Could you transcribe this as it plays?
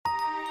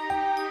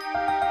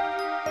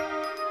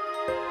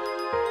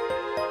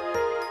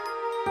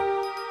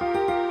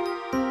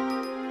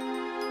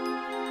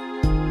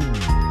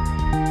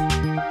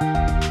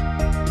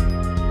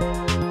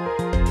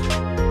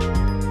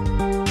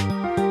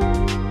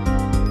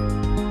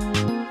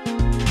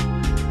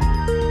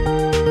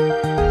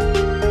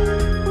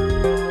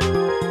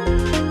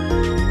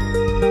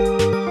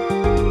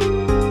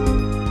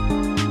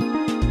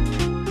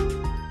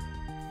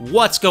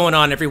What's going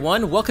on,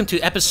 everyone? Welcome to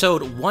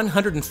episode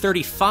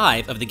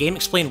 135 of the Game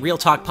Explained Real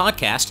Talk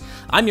podcast.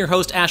 I'm your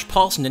host, Ash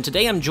Paulson, and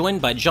today I'm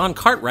joined by John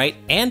Cartwright,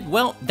 and,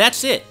 well,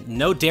 that's it.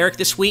 No Derek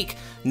this week,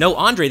 no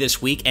Andre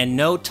this week, and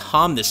no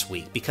Tom this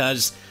week,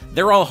 because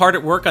they're all hard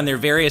at work on their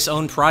various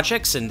own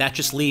projects, and that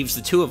just leaves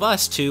the two of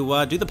us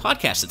to do the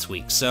podcast this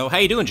week. So, how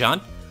you doing, John?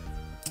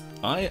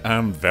 I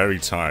am very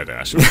tired,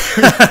 Ash.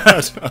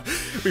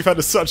 We've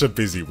had such a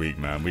busy week,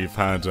 man. We've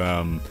had,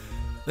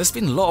 there's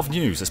been a lot of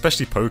news,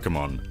 especially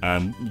Pokemon,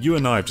 and you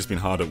and I have just been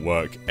hard at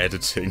work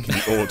editing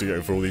the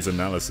audio for all these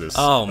analysis.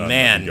 Oh,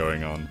 man.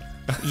 Going on.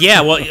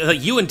 Yeah, well,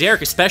 you and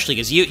Derek especially,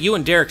 because you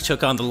and Derek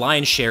took on the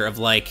lion's share of,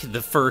 like,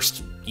 the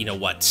first,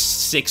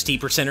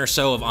 60% or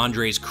so of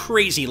Andre's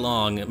crazy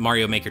long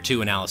Mario Maker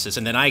 2 analysis,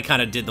 and then I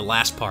kind of did the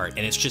last part,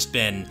 and it's just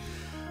been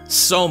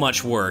so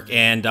much work,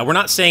 and we're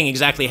not saying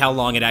exactly how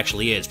long it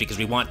actually is, because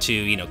we want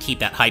to, keep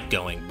that hype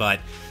going,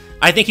 but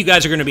I think you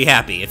guys are going to be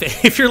happy.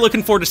 If you're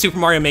looking forward to Super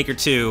Mario Maker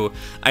 2,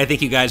 I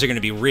think you guys are going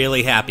to be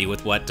really happy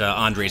with what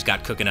Andre's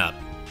got cooking up.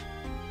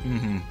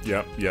 Mm-hmm.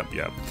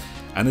 Yep.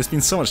 And there's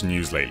been so much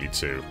news lately,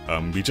 too.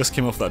 We just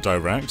came off that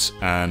Direct,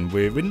 and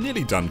we're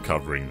nearly done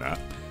covering that.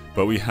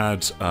 But we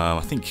had, I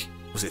think,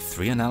 was it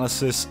 3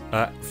 analysis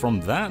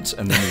from that?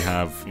 And then we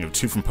have,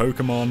 2 from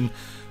Pokemon,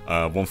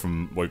 one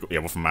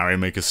from Mario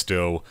Maker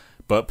still.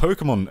 But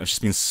Pokemon has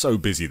just been so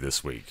busy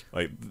this week.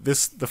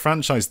 The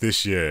franchise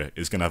this year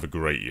is going to have a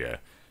great year.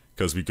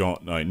 Because we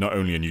got not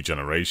only a new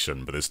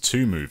generation, but there's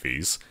 2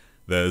 movies.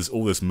 There's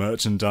all this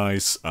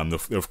merchandise. They're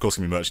of course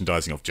going to be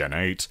merchandising of Gen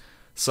 8.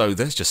 So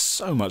there's just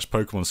so much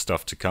Pokemon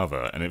stuff to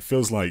cover, and it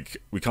feels like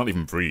we can't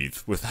even breathe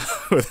with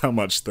how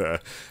much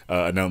they're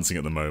announcing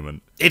at the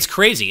moment. It's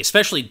crazy,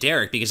 especially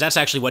Derek, because that's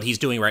actually what he's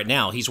doing right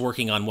now. He's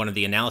working on one of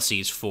the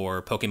analyses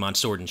for Pokemon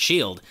Sword and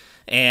Shield,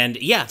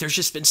 and yeah, there's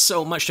just been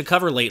so much to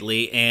cover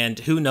lately, and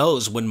who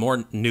knows when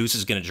more news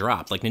is going to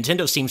drop. Like,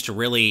 Nintendo seems to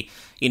really,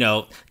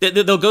 they'll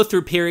go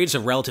through periods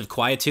of relative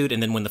quietude,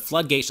 and then when the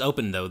floodgates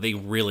open, though, they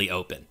really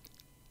open.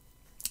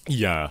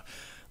 Yeah.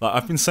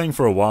 I've been saying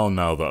for a while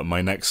now that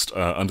my next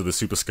Under the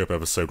Super Scope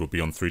episode will be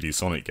on 3D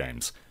Sonic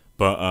games,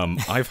 but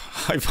I've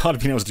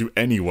hardly been able to do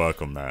any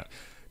work on that,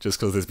 just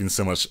because there's been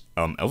so much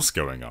else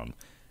going on.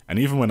 And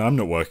even when I'm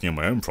not working on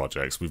my own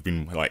projects, we've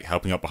been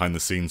helping out behind the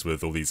scenes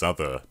with all these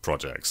other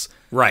projects.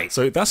 Right.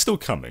 So that's still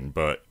coming,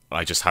 but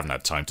I just haven't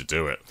had time to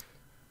do it.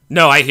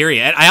 No, I hear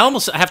you. I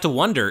almost have to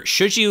wonder,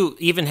 should you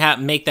even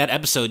make that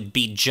episode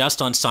be just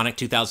on Sonic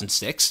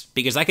 2006?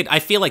 Because I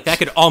feel like that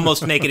could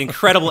almost make an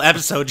incredible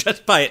episode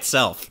just by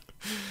itself.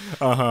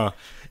 Uh-huh.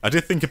 I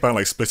did think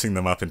about splitting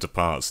them up into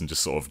parts and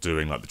just sort of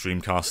doing the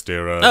Dreamcast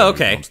era, oh,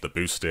 okay, onto the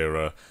Boost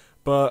era.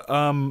 But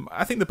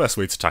I think the best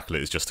way to tackle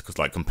it is just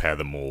to compare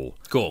them all.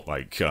 Cool.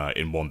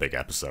 In one big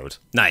episode.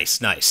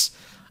 Nice.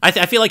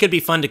 I feel like it'd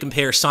be fun to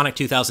compare Sonic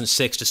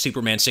 2006 to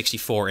Superman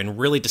 64 and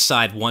really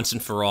decide once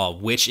and for all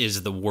which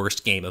is the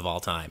worst game of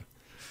all time.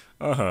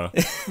 Uh-huh.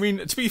 I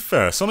mean, to be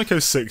fair, Sonic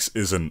 06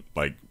 isn't,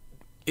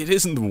 it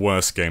isn't the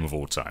worst game of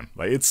all time.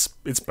 It's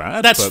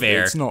bad, That's but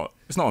fair. It's not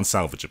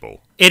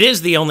unsalvageable. It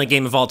is the only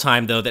game of all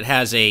time, though, that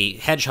has a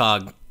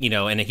hedgehog,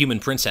 and a human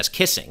princess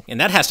kissing,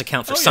 and that has to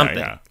count for something.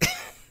 Yeah.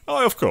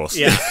 Oh, of course.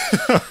 Yeah.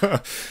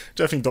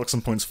 Definitely dock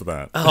some points for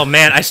that. Oh,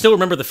 man, I still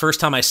remember the first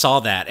time I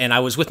saw that, and I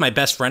was with my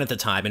best friend at the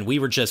time, and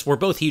we're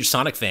both huge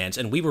Sonic fans,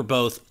 and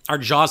our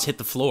jaws hit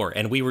the floor,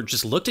 and we were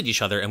just looked at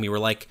each other, and we were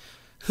like,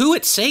 who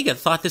at Sega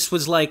thought this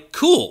was,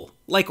 cool?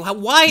 Why?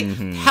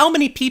 Mm-hmm. How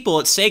many people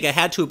at Sega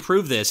had to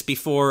approve this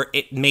before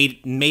it made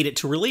it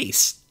to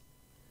release?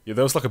 Yeah,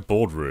 there was a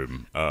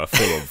boardroom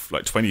full of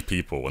 20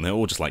 people, and they're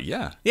all just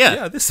yeah,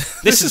 this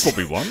is what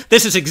we want.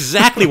 This is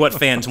exactly what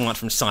fans want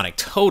from Sonic,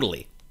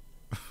 totally.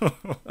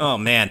 Oh,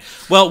 man.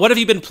 Well, what have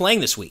you been playing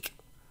this week?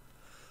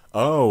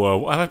 Oh,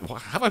 what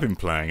have I been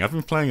playing? I've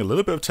been playing a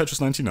little bit of Tetris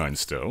 99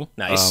 still.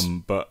 Nice.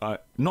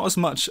 But not as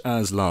much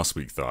as last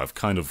week, though. I've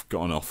kind of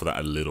gotten off of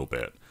that a little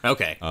bit.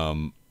 Okay.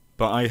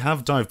 But I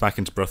have dived back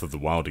into Breath of the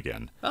Wild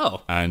again.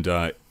 Oh.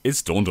 And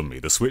it's dawned on me.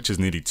 The Switch is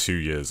nearly 2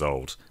 years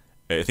old.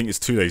 I think it's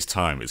 2 days'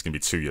 time. It's going to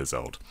be 2 years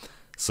old.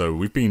 So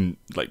we've been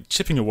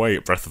chipping away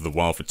at Breath of the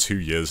Wild for 2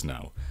 years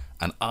now.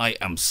 And I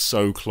am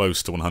so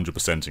close to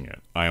 100%ing it.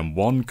 I am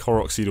 1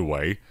 Korok seed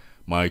away.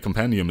 My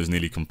compendium is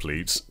nearly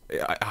complete.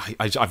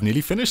 I've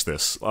nearly finished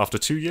this after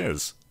 2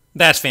 years.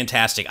 That's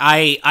fantastic.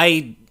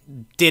 I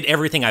did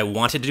everything I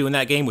wanted to do in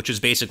that game, which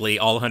was basically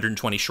all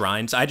 120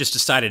 shrines. I just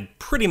decided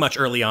pretty much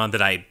early on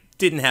that I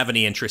didn't have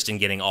any interest in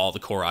getting all the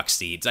Korok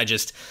seeds. I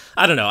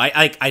don't know.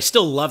 I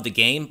still love the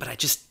game, but I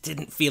just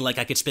didn't feel like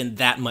I could spend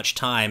that much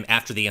time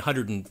after the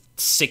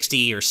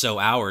 160 or so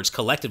hours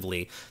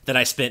collectively that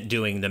I spent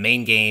doing the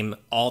main game,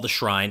 all the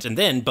shrines, and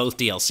then both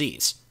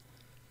DLCs.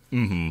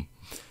 Mm-hmm.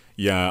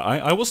 Yeah,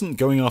 I wasn't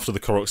going after the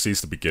Korok seeds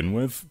to begin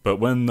with,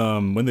 but when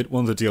one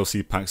of the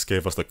DLC packs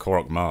gave us the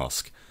Korok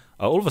mask,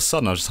 all of a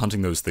sudden I was just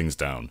hunting those things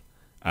down.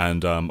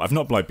 And I've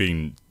not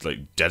been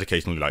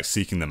dedicatingly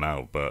seeking them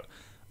out, but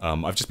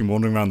I've just been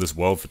wandering around this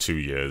world for 2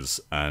 years,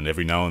 and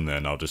every now and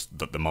then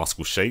the mask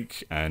will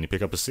shake and you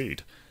pick up a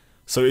seed.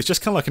 So it's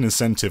just kind of like an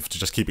incentive to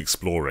just keep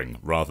exploring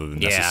rather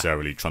than Yeah.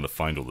 necessarily trying to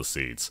find all the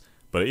seeds.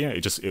 But yeah,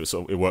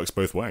 it works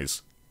both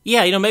ways.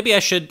 Yeah, maybe I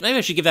should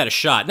give that a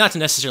shot. Not to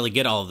necessarily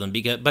get all of them,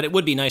 but it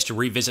would be nice to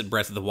revisit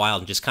Breath of the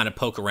Wild and just kind of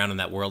poke around in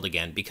that world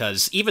again.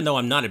 Because even though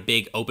I'm not a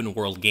big open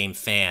world game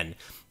fan,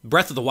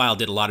 Breath of the Wild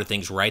did a lot of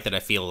things right that I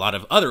feel a lot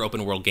of other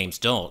open world games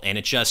don't.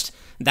 And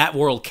that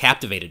world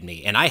captivated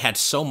me, and I had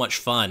so much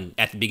fun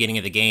at the beginning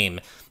of the game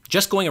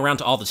just going around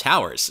to all the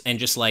towers, and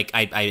just like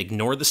I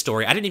ignored the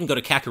story. I didn't even go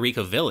to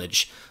Kakariko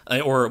Village,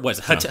 or was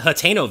it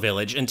Hateno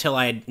Village, until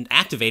I had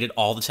activated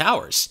all the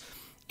towers.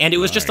 And it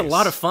was just a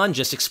lot of fun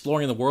just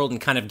exploring the world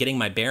and kind of getting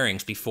my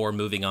bearings before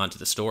moving on to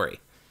the story.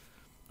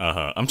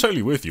 I'm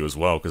totally with you as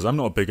well, because I'm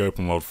not a big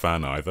open world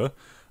fan either.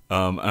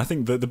 And I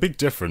think the big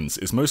difference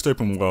is most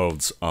open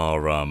worlds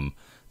are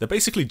they're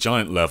basically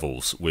giant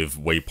levels with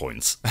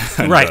waypoints.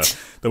 And, right.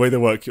 The way they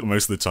work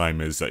most of the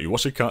time is that you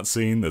watch a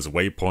cutscene, there's a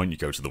waypoint, you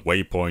go to the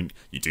waypoint,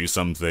 you do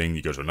something,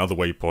 you go to another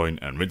waypoint,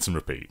 and rinse and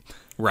repeat.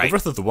 Right. What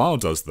Breath of the Wild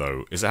does,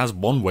 though, is it has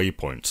one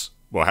waypoint.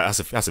 Well, it has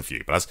a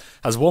few, but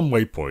has one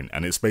waypoint,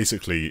 and it's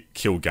basically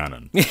kill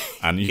Ganon.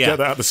 And you get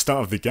that at the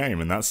start of the game,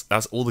 and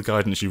that's all the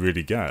guidance you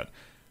really get.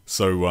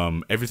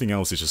 So everything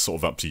else is just sort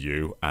of up to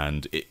you,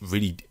 and it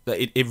really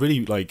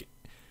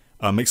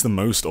makes the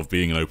most of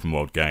being an open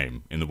world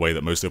game in the way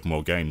that most open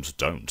world games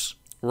don't.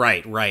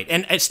 Right.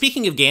 And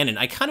speaking of Ganon,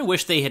 I kind of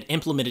wish they had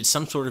implemented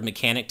some sort of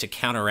mechanic to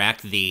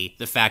counteract the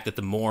fact that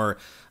the more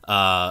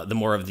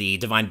of the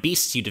divine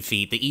beasts you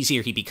defeat, the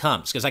easier he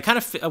becomes. Because I kind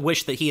of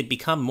wish that he had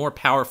become more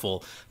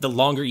powerful the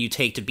longer you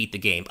take to beat the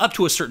game. Up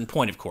to a certain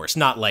point, of course.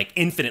 Not like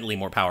infinitely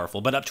more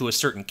powerful, but up to a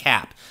certain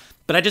cap.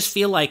 But I just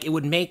feel like it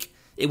would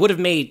have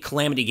made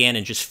Calamity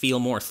Ganon just feel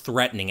more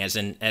threatening as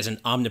an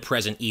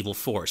omnipresent evil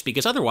force.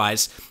 Because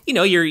otherwise,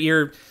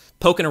 you're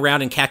poking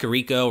around in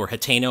Kakariko or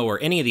Hateno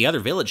or any of the other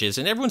villages,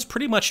 and everyone's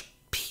pretty much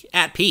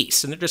at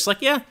peace. And they're just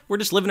like, yeah, we're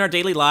just living our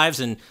daily lives,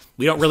 and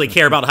we don't really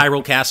care about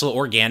Hyrule Castle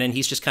or Ganon.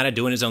 He's just kind of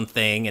doing his own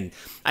thing. And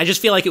I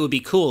just feel like it would be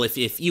cool if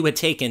you had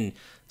taken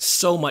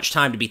so much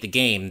time to beat the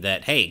game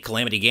that, hey,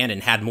 Calamity Ganon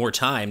had more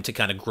time to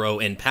kind of grow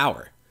in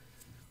power.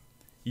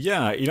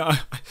 Yeah,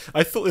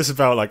 I thought this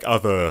about like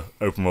other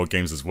open world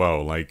games as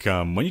well. Like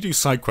when you do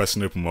side quests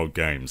in open world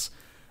games,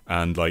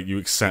 and like you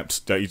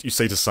accept that you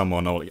say to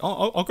someone, "Oh,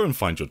 I'll go and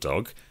find your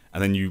dog,"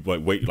 and then you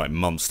like wait like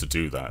months to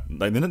do that.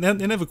 Like,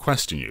 they never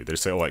question you. They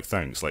say, "Oh, like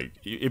thanks." Like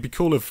it'd be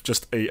cool if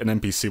just an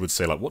NPC would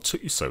say like, "What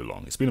took you so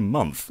long? It's been a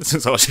month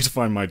since I asked you to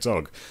find my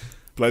dog."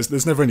 But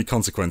there's never any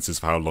consequences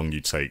for how long you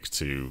take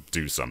to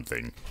do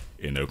something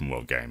in open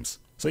world games.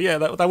 So yeah,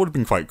 that would have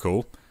been quite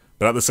cool.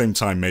 But at the same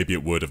time, maybe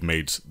it would have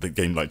made the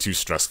game like too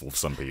stressful for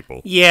some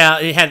people. Yeah,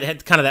 it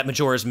had kind of that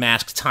Majora's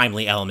Mask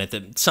timely element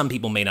that some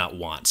people may not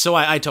want. So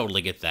I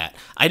totally get that.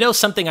 I know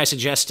something I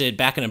suggested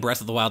back in a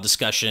Breath of the Wild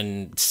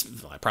discussion,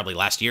 probably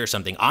last year or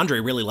something. Andre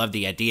really loved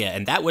the idea,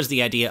 and that was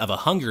the idea of a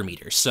hunger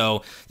meter.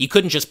 So you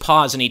couldn't just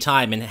pause any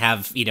time and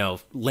have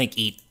Link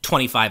eat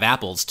 25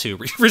 apples to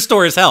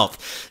restore his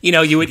health.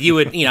 You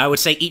would I would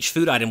say each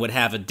food item would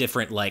have a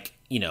different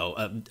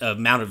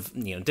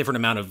different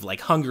amount of like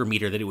hunger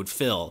meter that it would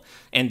fill,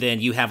 and then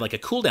you have like a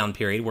cooldown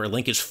period where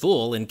Link is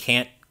full and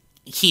can't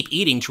keep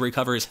eating to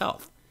recover his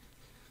health.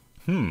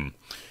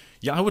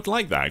 Yeah, I would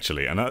like that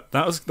actually, and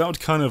that would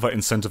kind of like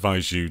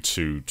incentivize you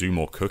to do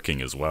more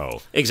cooking as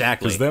well.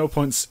 Exactly. Because there were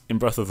points in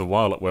Breath of the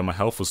Wild where my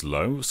health was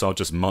low, so I'll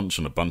just munch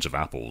on a bunch of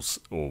apples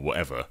or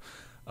whatever,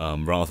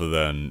 rather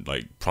than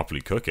like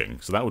properly cooking.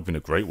 So that would have been a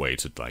great way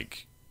to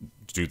like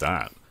do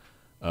that.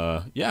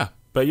 Yeah.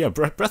 But yeah,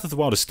 Breath of the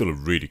Wild is still a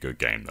really good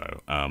game,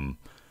 though.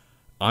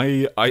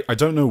 I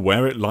don't know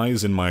where it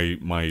lies in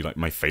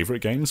my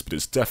favorite games, but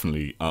it's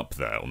definitely up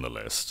there on the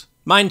list.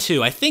 Mine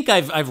too. I think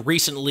I've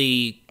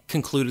recently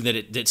concluded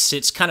that it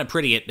sits kind of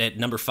pretty at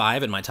number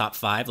 5 in my top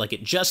 5. Like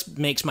it just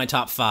makes my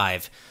top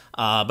 5.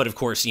 But of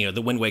course,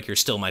 the Wind Waker is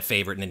still my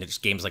favorite, and then there's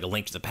games like A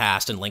Link to the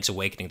Past and Link's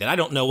Awakening that I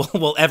don't know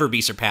will ever be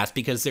surpassed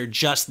because they're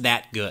just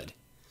that good.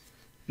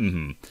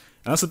 Mm-hmm.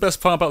 And that's the best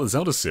part about the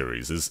Zelda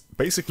series, is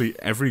basically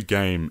every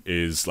game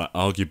is like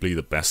arguably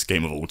the best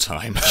game of all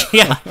time.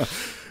 Yeah.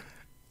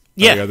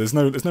 Yeah, there's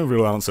no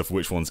real answer for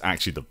which one's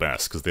actually the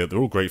best, because they're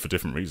all great for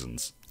different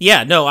reasons.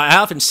 Yeah, no, I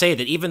often say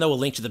that even though A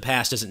Link to the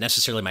Past isn't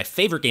necessarily my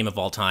favorite game of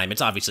all time,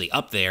 it's obviously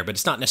up there, but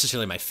it's not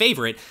necessarily my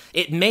favorite,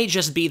 it may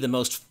just be the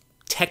most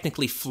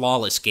technically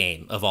flawless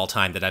game of all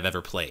time that I've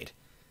ever played.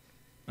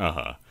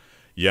 Uh-huh.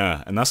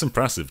 Yeah, and that's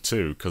impressive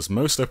too, because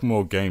most open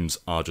world games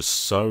are just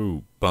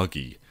so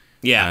buggy.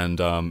 Yeah.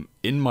 And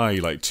in my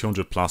like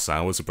 200 plus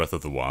hours of Breath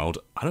of the Wild,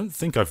 I don't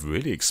think I've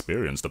really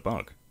experienced a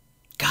bug.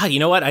 God, you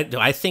know what?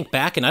 I think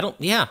back and I don't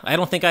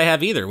think I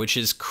have either, which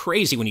is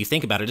crazy when you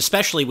think about it,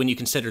 especially when you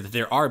consider that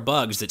there are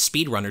bugs that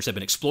speedrunners have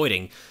been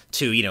exploiting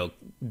to,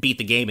 beat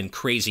the game in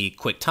crazy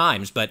quick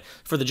times. But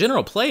for the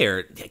general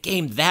player, a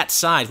game that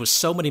size with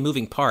so many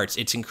moving parts,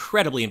 it's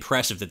incredibly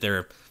impressive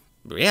that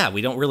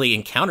we don't really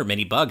encounter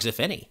many bugs, if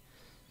any.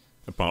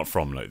 Apart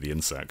from like the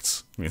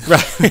insects.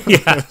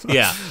 Right.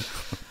 Yeah.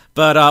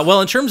 But,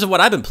 well, in terms of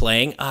what I've been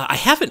playing, I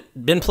haven't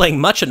been playing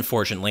much,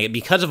 unfortunately.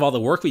 Because of all the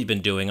work we've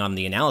been doing on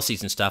the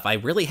analyses and stuff, I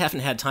really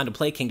haven't had time to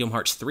play Kingdom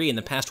Hearts 3 in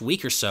the past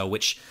week or so,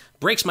 which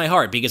breaks my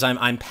heart because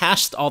I'm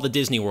past all the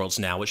Disney Worlds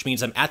now, which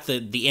means I'm at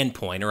the end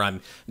point, or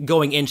I'm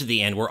going into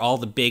the end where all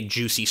the big,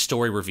 juicy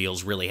story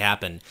reveals really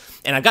happen.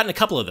 And I've gotten a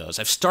couple of those.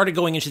 I've started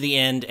going into the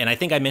end, and I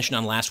think I mentioned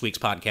on last week's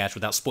podcast,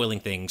 without spoiling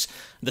things,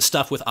 the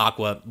stuff with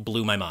Aqua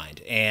blew my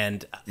mind.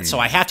 And so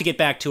I have to get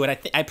back to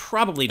it. I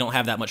probably don't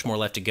have that much more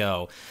left to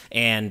go.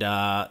 And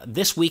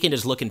this weekend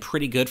is looking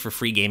pretty good for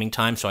free gaming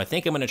time, so I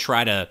think I'm going to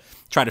try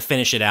to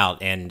finish it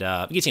out. And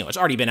because it's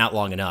already been out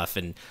long enough,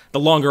 and the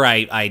longer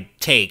I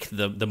take,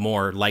 the more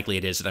likely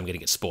it is that I'm going to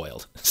get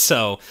spoiled.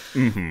 So,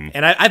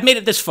 and I've made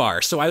it this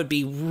far, so I would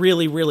be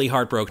really, really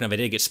heartbroken if I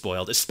did get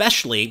spoiled,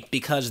 especially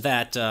because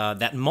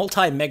that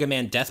multi-Mega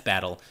Man death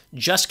battle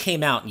just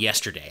came out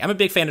yesterday. I'm a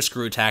big fan of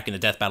Screw Attack and the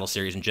Death Battle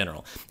series in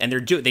general, and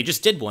they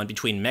just did one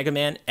between Mega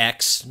Man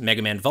X,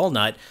 Mega Man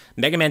Volnut,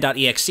 Mega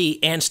Man.exe,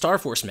 and Star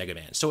Force Mega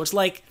Man. So it's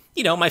like,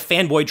 my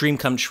fanboy dream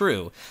come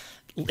true.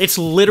 It's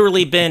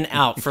literally been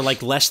out for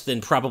like less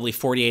than probably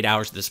 48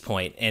 hours at this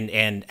point,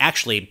 and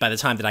actually, by the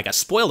time that I got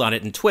spoiled on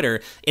it in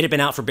Twitter, it had been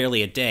out for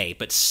barely a day,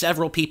 but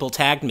several people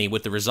tagged me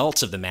with the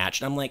results of the match,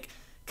 and I'm like,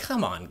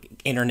 come on,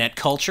 internet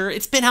culture,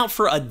 it's been out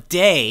for a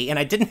day, and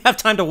I didn't have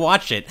time to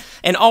watch it,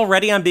 and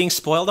already I'm being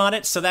spoiled on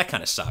it, so that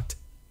kind of sucked.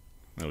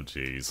 Oh,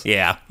 jeez.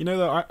 Yeah.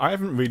 Though, I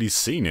haven't really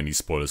seen any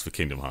spoilers for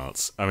Kingdom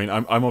Hearts. I mean,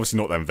 I'm obviously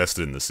not that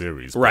invested in the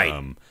series, right.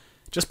 But,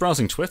 just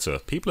browsing Twitter,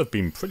 people have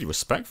been pretty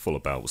respectful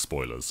about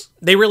spoilers.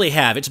 They really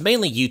have. It's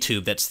mainly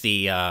YouTube that's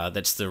the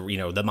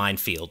the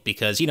minefield,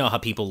 because you know how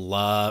people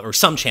love, or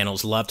some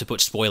channels love to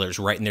put spoilers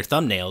right in their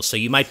thumbnails. So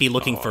you might be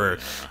looking for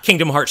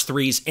Kingdom Hearts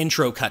 3's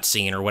intro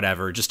cutscene or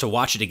whatever just to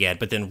watch it again,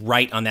 but then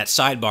right on that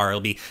sidebar it'll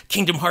be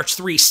Kingdom Hearts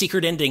 3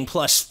 secret ending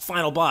plus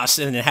final boss,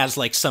 and it has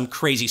like some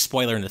crazy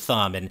spoiler in the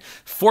thumb. And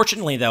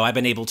fortunately, though, I've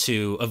been able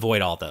to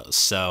avoid all those.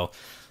 So,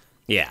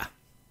 yeah.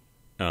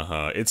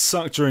 It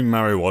sucked during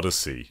Mario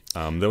Odyssey.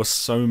 There were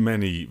so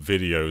many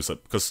videos,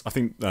 because I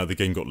think the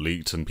game got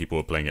leaked and people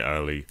were playing it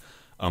early.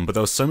 But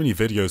there were so many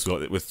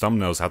videos with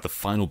thumbnails that had the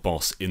final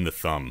boss in the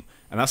thumb.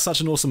 And that's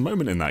such an awesome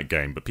moment in that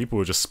game, but people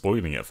were just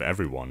spoiling it for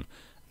everyone.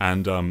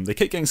 And they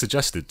kept getting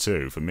suggested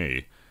too, for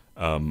me.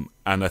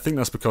 And I think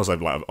that's because I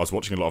was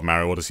watching a lot of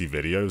Mario Odyssey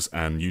videos,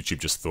 and YouTube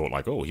just thought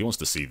like, oh, he wants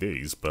to see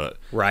these. But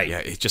right. Yeah,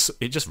 it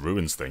just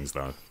ruins things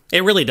though.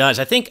 It really does.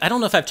 I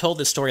don't know if I've told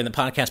this story in the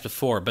podcast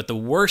before, but the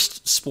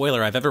worst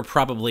spoiler I've ever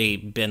probably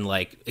been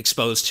like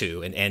exposed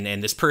to,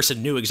 and this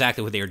person knew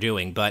exactly what they were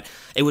doing, but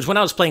it was when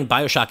I was playing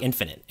BioShock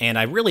Infinite, and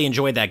I really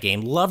enjoyed that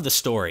game, loved the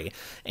story,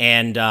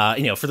 and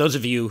for those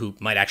of you who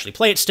might actually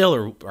play it still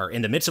or are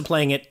in the midst of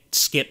playing it,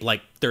 skip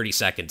like 30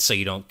 seconds so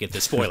you don't get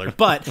the spoiler.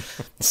 But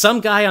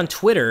some guy on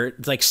Twitter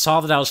like saw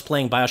that I was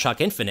playing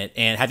BioShock Infinite,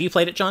 and have you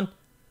played it, John?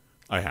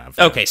 I have.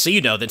 Okay, so you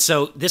know that.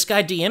 So this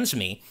guy DMs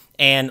me,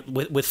 and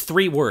with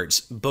 3 words,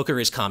 Booker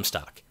is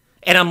Comstock.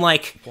 And I'm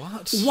like,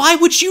 what? Why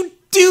would you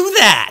do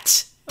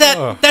that?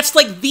 That's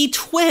like the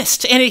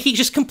twist. And he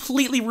just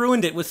completely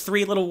ruined it with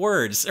 3 little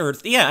words.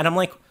 And I'm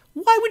like,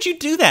 why would you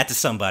do that to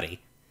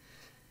somebody?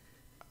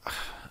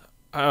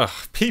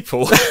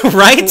 People,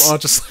 right? People are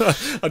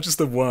just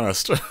the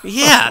worst.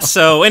 Yeah.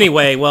 So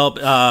anyway, well,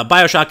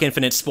 BioShock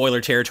Infinite spoiler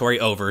territory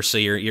over. So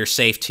you're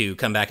safe to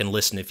come back and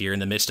listen if you're in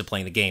the midst of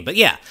playing the game. But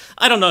yeah,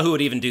 I don't know who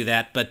would even do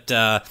that. But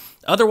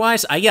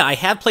otherwise, I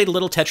have played a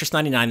little Tetris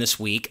 99 this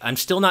week. I'm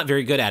still not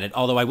very good at it,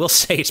 although I will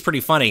say it's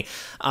pretty funny.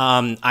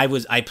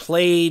 I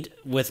played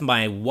with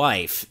my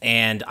wife,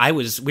 and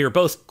we were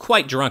both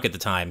quite drunk at the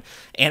time,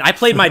 and I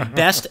played my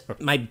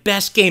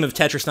best game of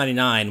Tetris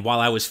 99 while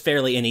I was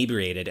fairly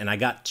inebriated, and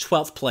I got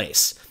 12th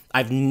place.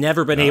 I've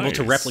never been able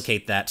to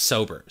replicate that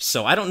sober.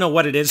 So I don't know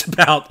what it is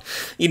about,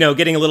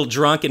 getting a little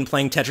drunk and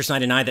playing Tetris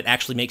 99 that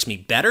actually makes me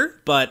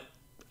better, but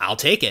I'll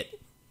take it.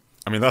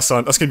 I mean, that's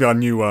going to be our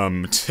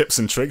new tips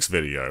and tricks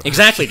video.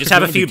 Exactly. Just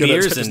have a few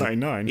beers and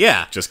 99,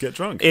 yeah, just get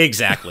drunk.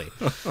 Exactly.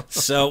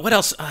 So what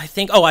else? I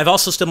think. Oh, I've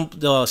also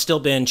still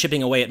been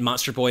chipping away at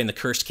Monster Boy and the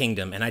Cursed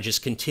Kingdom, and I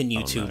just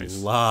continue to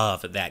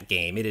love that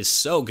game. It is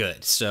so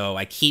good. So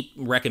I keep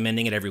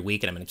recommending it every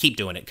week, and I'm going to keep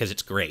doing it because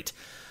it's great.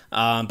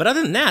 But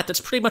other than that,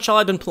 that's pretty much all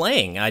I've been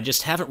playing. I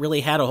just haven't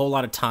really had a whole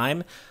lot of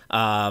time.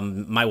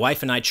 My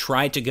wife and I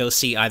tried to go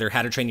see either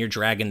How to Train Your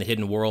Dragon: The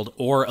Hidden World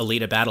or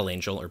Alita Battle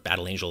Angel, or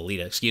Battle Angel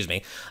Alita, excuse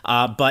me.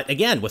 But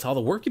again, with all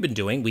the work you've been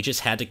doing, we just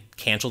had to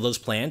cancel those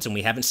plans, and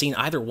we haven't seen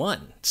either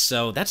one.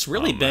 So that's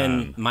really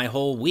been my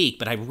whole week,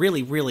 but I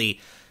really, really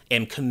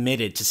am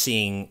committed to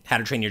seeing How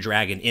to Train Your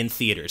Dragon in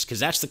theaters,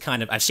 because that's the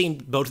kind of... I've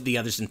seen both of the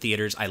others in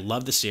theaters. I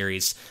love the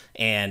series,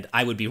 and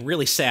I would be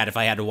really sad if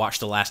I had to watch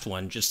the last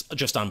one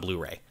just on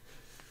Blu-ray.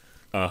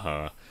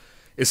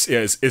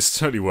 It's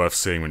totally worth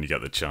seeing when you get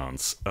the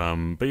chance.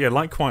 But yeah,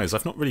 likewise,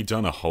 I've not really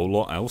done a whole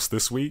lot else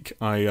this week.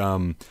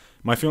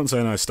 My fiance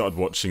and I started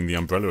watching The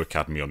Umbrella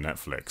Academy on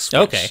Netflix.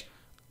 Okay.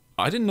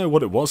 I didn't know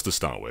what it was to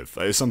start with.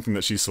 It's something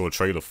that she saw a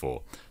trailer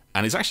for,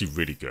 and it's actually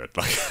really good.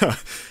 Like,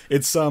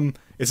 it's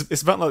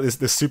about like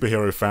this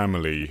superhero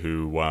family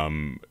who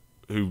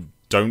who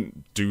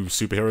don't do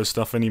superhero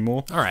stuff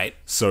anymore. All right.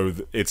 So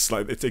it's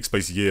like it takes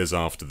place years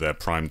after their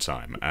prime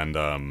time,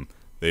 and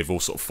they've all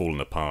sort of fallen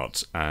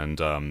apart.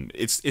 And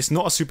it's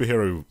not a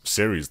superhero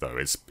series though.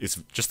 It's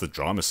just a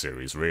drama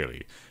series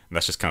really, and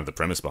that's just kind of the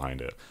premise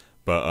behind it.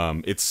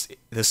 But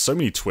there's so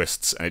many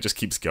twists, and it just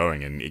keeps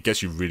going, and it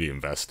gets you really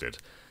invested.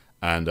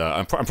 And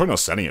I'm probably not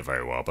selling it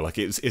very well, but like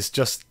it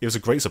was a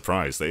great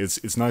surprise.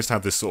 It's nice to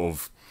have this sort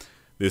of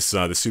this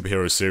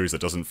superhero series that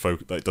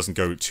doesn't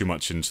go too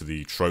much into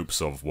the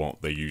tropes of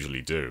what they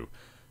usually do.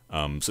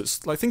 So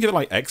it's like, think of it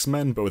like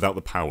X-Men, but without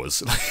the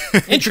powers.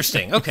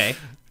 Interesting. Okay.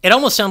 It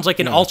almost sounds like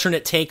an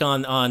alternate take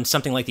on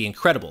something like The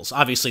Incredibles.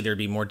 Obviously, there'd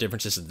be more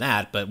differences than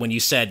that, but when you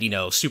said,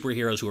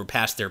 superheroes who were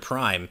past their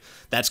prime,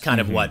 that's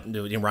kind of what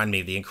reminded me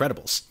of The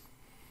Incredibles.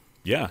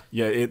 Yeah,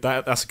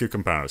 that's a good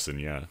comparison,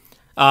 yeah.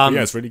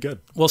 Yeah, it's really good.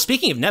 Well,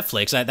 speaking of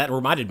Netflix, that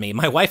reminded me.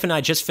 My wife and I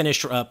just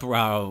finished up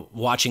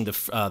watching the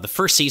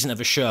first season of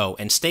a show,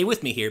 and stay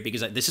with me here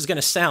because this is going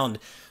to sound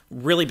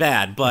really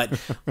bad, but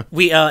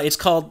it's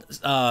called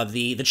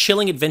the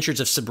Chilling Adventures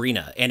of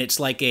Sabrina, and it's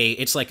like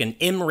an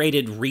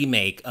M-rated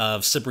remake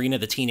of Sabrina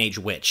the Teenage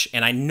Witch.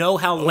 And I know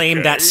how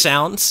lame that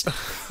sounds,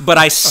 but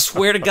I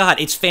swear to God,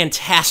 it's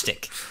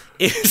fantastic.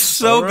 It's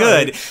so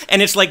good,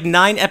 and it's like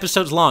 9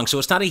 episodes long, so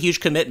it's not a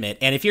huge commitment.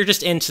 And if you're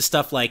just into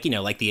stuff like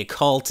like the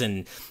occult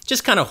and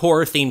just kind of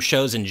horror themed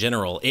shows in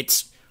general,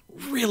 it's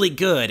really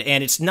good.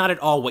 And it's not at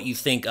all what you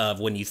think of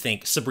when you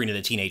think Sabrina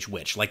the Teenage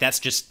Witch. Like that's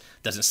just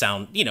doesn't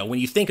sound. When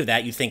you think of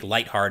that, you think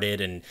lighthearted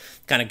and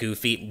kind of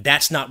goofy.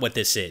 That's not what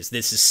this is.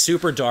 This is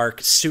super dark,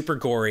 super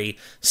gory,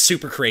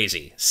 super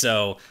crazy.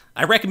 So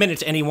I recommend it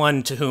to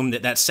anyone to whom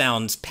that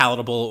sounds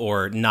palatable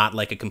or not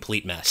like a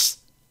complete mess.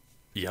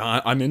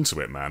 Yeah, I'm into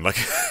it, man. Like,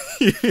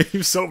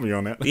 you sold me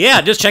on it. Yeah,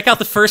 just check out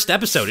the first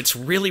episode. It's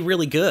really,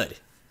 really good.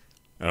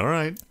 All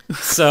right.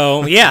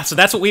 So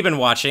that's what we've been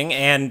watching.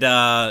 And,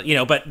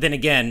 but then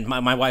again,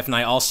 my wife and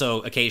I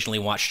also occasionally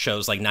watch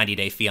shows like 90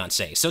 Day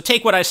Fiancé. So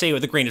take what I say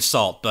with a grain of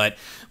salt, but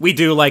we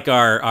do like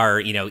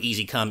our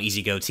easy come,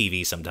 easy go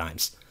TV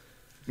sometimes.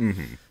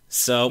 Mm-hmm.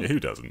 So yeah,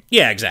 who doesn't?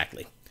 Yeah,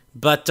 exactly.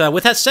 But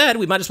with that said,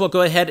 we might as well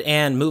go ahead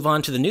and move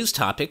on to the news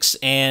topics.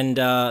 And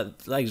I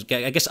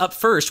guess up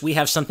first, we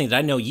have something that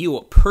I know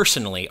you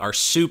personally are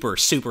super,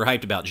 super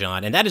hyped about,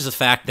 John. And that is the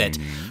fact that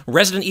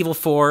Resident Evil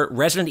 4,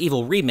 Resident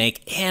Evil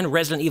Remake, and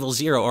Resident Evil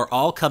 0 are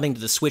all coming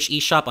to the Switch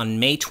eShop on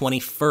May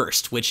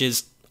 21st, which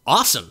is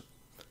awesome.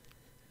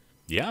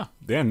 Yeah,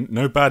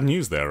 no bad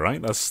news there,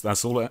 right?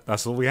 That's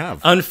all we have.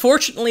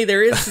 Unfortunately,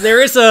 there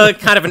is a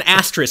kind of an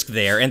asterisk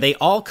there, and they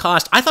all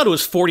cost. I thought it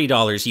was $40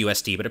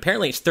 USD, but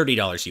apparently it's $30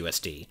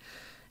 USD.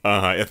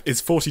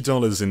 It's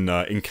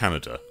 $40 in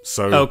Canada.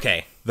 So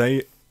okay,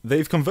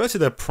 they've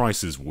converted their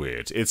prices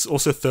weird. It's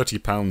also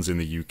 £30 in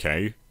the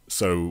UK.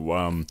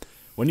 So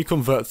when you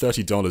convert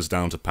 $30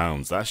 down to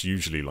pounds, that's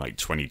usually like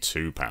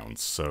 £22.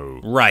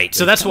 So right.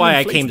 So that's why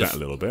I came to that a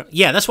little bit.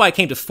 Yeah, that's why I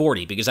came to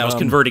 40 because I was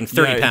converting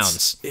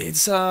 £30.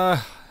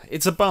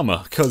 It's a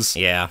bummer because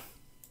yeah,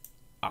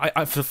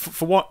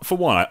 for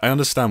one, I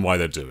understand why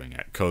they're doing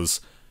it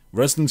because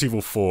Resident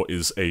Evil 4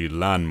 is a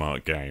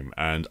landmark game,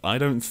 and I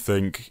don't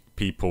think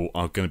people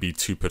are going to be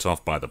too put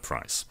off by the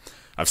price.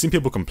 I've seen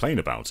people complain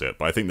about it,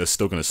 but I think they're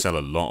still going to sell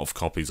a lot of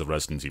copies of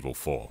Resident Evil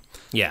 4.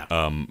 Yeah.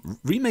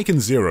 Remake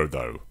and Zero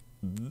though.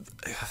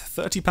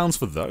 £30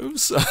 for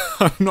those?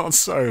 I'm not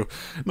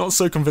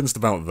so convinced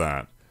about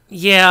that.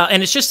 Yeah,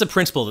 and it's just the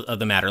principle of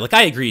the matter. Like,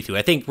 I agree with you.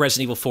 I think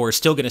Resident Evil 4 is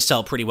still going to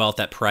sell pretty well at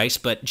that price,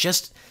 but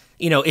just,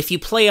 if you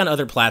play on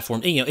other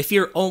platforms, if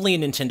you're only a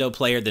Nintendo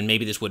player, then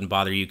maybe this wouldn't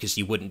bother you because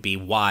you wouldn't be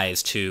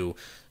wise to,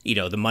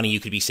 the money you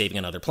could be saving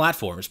on other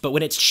platforms. But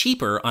when it's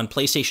cheaper on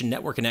PlayStation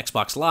Network and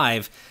Xbox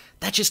Live,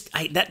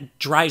 that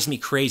drives me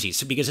crazy.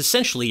 So because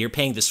essentially you're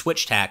paying the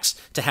Switch tax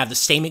to have the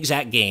same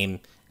exact game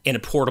in a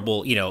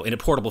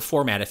portable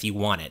format if you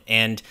want it.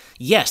 And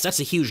yes, that's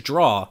a huge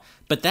draw,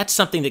 but that's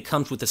something that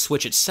comes with the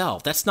Switch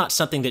itself. That's not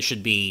something that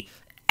should be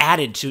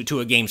added to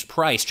a game's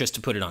price just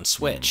to put it on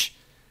Switch.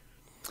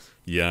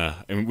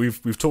 Yeah, and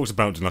we've talked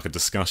about doing like a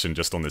discussion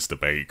just on this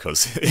debate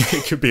because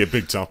it could be a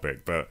big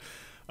topic, but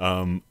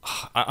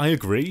I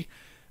agree.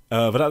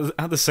 But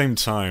at the same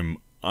time,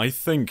 I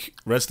think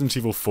Resident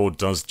Evil 4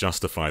 does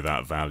justify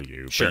that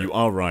value. Sure. But you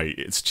are right,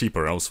 it's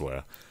cheaper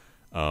elsewhere.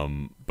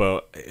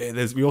 But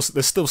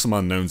there's still some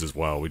unknowns as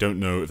well. We don't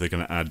know if they're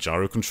going to add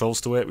gyro controls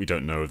to it. We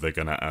don't know if they're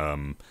going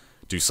to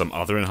do some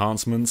other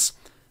enhancements.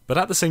 But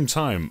at the same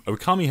time,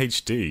 Okami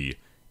HD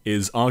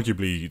is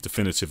arguably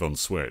definitive on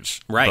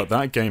Switch. Right. But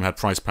that game had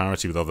price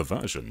parity with other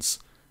versions.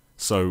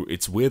 So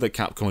it's weird that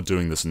Capcom are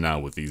doing this now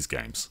with these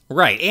games.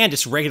 Right, and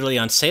it's regularly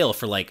on sale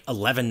for like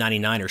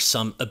 $11.99 or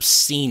some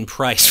obscene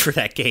price for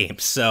that game.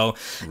 So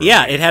right.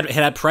 Yeah, it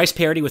had price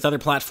parity with other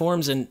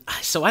platforms, and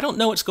so I don't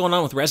know what's going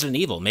on with Resident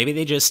Evil. Maybe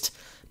they just,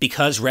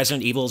 because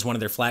Resident Evil is one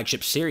of their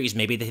flagship series,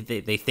 maybe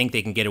they think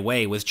they can get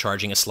away with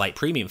charging a slight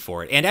premium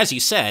for it. And as you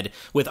said,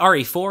 with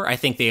RE4, I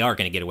think they are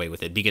going to get away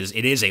with it because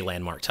it is a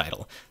landmark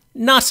title.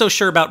 Not so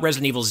sure about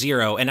Resident Evil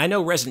 0, and I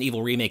know Resident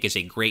Evil Remake is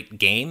a great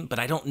game, but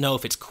I don't know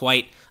if it's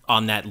quite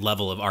on that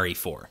level of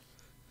RE4.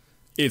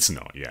 It's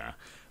not, yeah.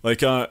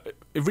 Like,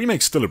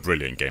 Remake's still a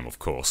brilliant game, of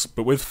course,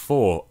 but with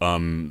 4,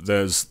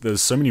 there's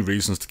so many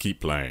reasons to keep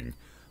playing.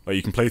 Like,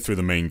 you can play through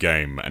the main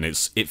game, and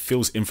it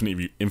feels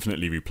infinitely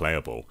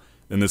replayable.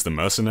 Then there's the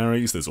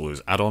Mercenaries, there's all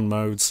those add-on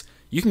modes.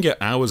 You can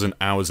get hours and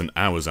hours and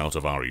hours out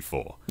of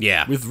RE4.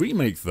 Yeah. With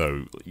Remake,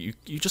 though, you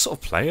just sort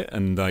of play it,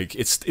 and like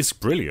it's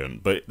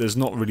brilliant, but there's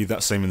not really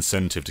that same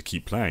incentive to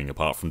keep playing,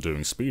 apart from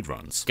doing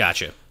speedruns.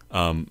 Gotcha.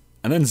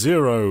 And then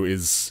Zero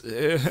is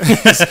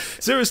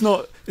Zero's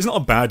not a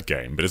bad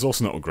game, but it's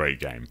also not a great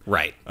game.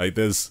 Right. Like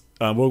there's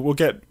we'll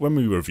get when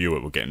we review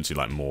it, we'll get into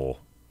like more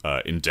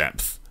in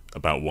depth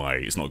about why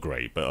it's not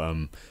great.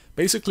 But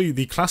basically,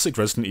 the classic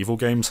Resident Evil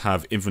games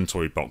have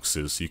inventory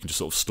boxes, so you can just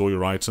sort of store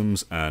your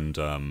items and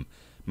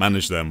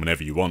manage them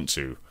whenever you want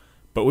to.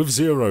 But with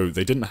Zero,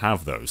 they didn't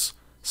have those,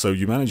 so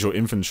you manage your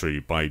inventory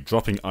by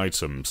dropping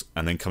items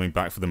and then coming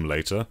back for them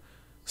later.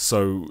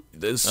 So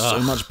there's so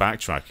much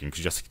backtracking because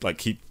you have to like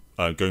keep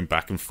going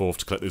back and forth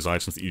to collect those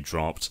items that you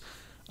dropped,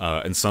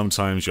 and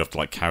sometimes you have to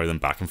like carry them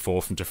back and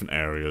forth from different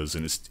areas,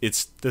 and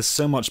it's there's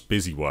so much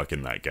busy work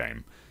in that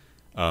game.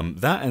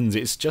 That and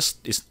it's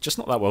just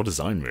not that well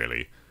designed,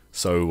 really.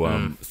 So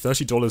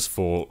 $30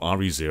 for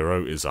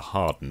RE0 is a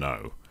hard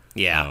no.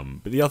 Yeah.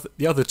 But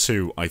the other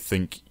two, I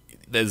think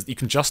you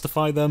can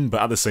justify them, but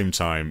at the same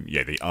time,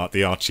 yeah,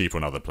 they are cheaper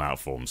on other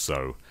platforms.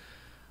 So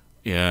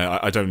yeah,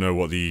 I don't know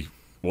what the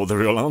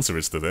real answer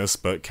is to this,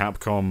 but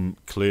Capcom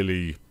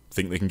clearly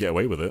think they can get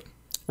away with it.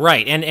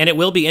 Right, and it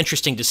will be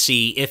interesting to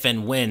see if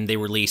and when they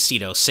release,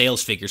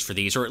 sales figures for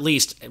these, or at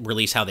least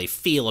release how they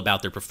feel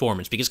about their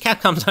performance, because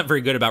Capcom's not very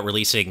good about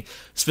releasing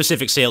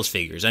specific sales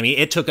figures. I mean,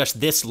 it took us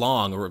this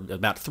long, or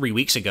about 3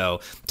 weeks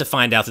ago, to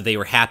find out that they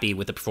were happy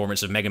with the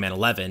performance of Mega Man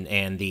 11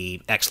 and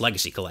the X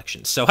Legacy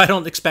collection. So I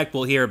don't expect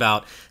we'll hear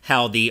about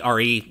how the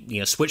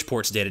RE, Switch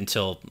ports did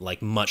until,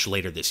 like, much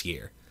later this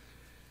year.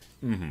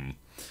 Mm-hmm.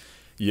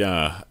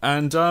 Yeah,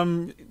 and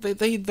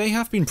they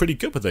have been pretty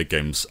good with their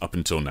games up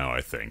until now,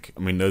 I think. I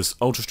mean, there's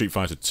Ultra Street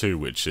Fighter 2,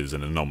 which is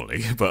an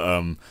anomaly,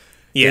 but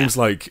games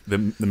like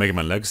the Mega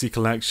Man Legacy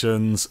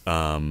collections,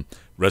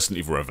 Resident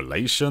Evil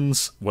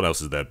Revelations, what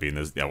else has there been?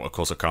 There's, of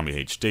course,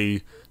 Okami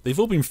HD. They've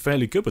all been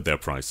fairly good with their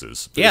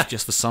prices. But it's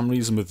just for some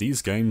reason with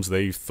these games,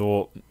 they've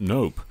thought,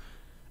 nope.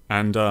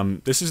 And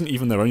this isn't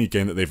even their only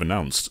game that they've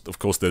announced. Of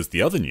course, there's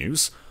the other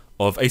news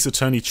of Ace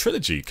Attorney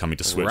Trilogy coming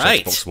to Switch,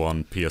 Xbox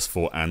One,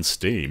 PS4, and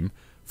Steam,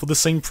 for the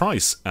same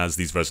price as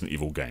these Resident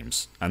Evil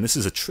games. And this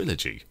is a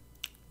trilogy.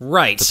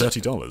 Right. For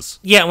 $30.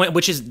 Yeah,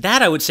 which is,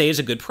 that I would say is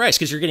a good price,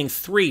 because you're getting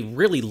 3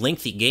 really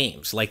lengthy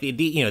games. Like,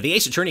 the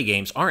Ace Attorney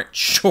games aren't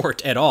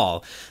short at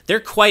all.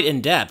 They're quite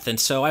in-depth, and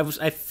so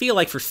I feel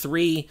like for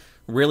 3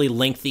 really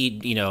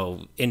lengthy,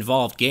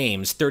 involved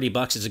games,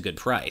 $30 is a good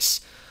price.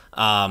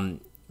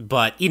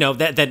 But,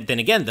 then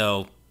again,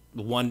 though,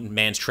 one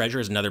man's treasure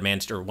is another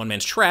man's, or one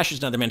man's trash is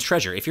another man's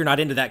treasure. If you're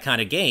not into that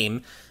kind of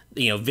game,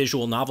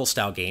 visual novel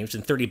style games,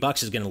 then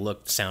 $30 is going to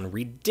sound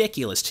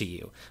ridiculous to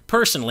you.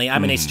 Personally,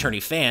 I'm an Ace Attorney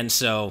fan,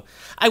 so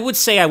I would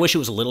say I wish it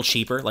was a little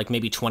cheaper, like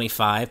maybe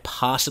 25,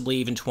 possibly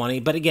even 20.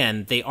 But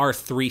again, they are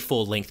 3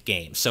 full-length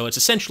games, so it's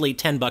essentially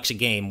 $10 a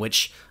game,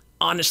 which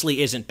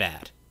honestly isn't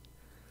bad.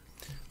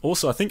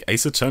 Also, I think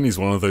Ace Attorney is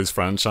one of those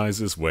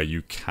franchises where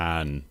you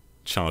can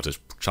charge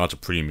a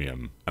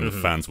premium, and the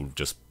fans will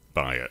just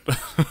buy it.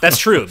 That's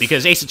true,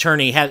 because Ace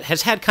Attorney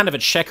has had kind of a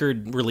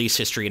checkered release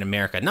history in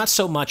America. Not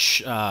so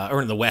much,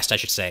 or in the West, I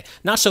should say.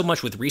 Not so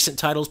much with recent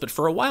titles, but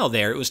for a while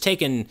there, it was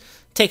taken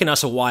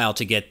us a while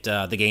to get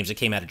the games that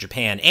came out of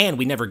Japan, and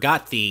we never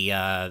got the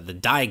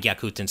Dai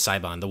Gyakuten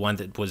Saiban, the one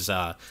that was,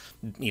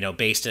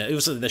 based. It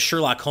was the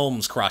Sherlock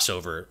Holmes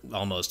crossover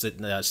almost,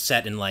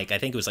 set in I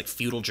think it was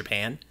feudal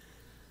Japan.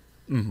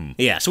 Mm-hmm.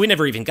 Yeah, so we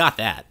never even got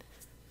that.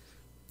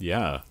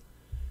 Yeah.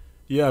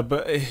 Yeah,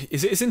 but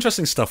it's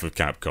interesting stuff with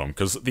Capcom,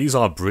 because these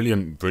are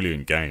brilliant,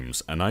 brilliant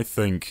games, and I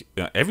think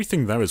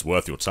everything there is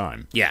worth your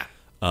time. Yeah.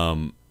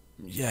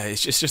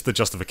 It's just the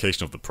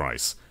justification of the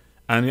price.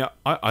 And yeah,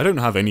 I don't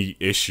have any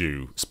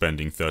issue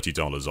spending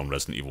 $30 on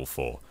Resident Evil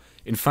 4.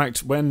 In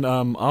fact, when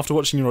after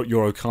watching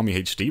your Okami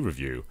HD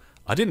review,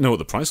 I didn't know what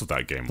the price of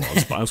that game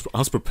was, but I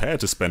was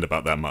prepared to spend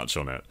about that much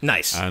on it.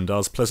 Nice. And I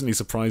was pleasantly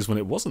surprised when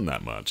it wasn't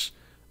that much.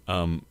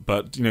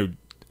 But,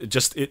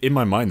 just in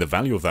my mind, the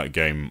value of that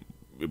game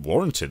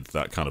warranted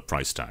that kind of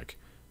price tag.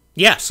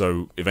 Yeah.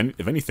 So, if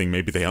anything,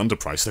 maybe they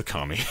underpriced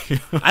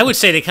Okami. I would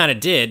say they kind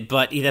of did,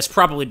 but that's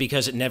probably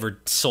because it never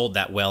sold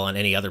that well on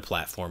any other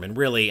platform. And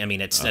really, I mean,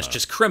 that's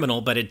just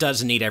criminal, but it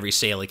does need every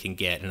sale it can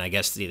get, and I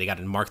guess they got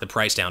to mark the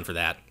price down for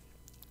that.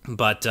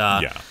 But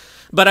yeah.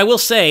 But I will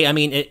say, I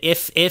mean,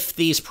 if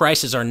these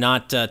prices are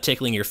not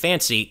tickling your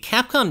fancy,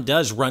 Capcom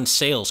does run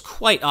sales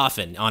quite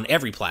often on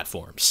every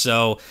platform.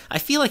 So I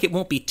feel like it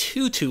won't be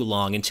too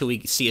long until we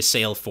see a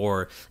sale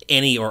for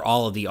any or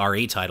all of the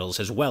RE titles,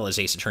 as well as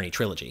Ace Attorney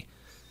Trilogy.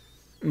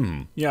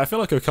 Yeah, I feel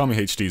like Okami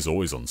HD is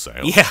always on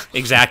sale. Yeah,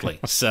 exactly.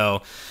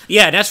 So,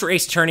 yeah, and as for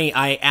Ace Attorney,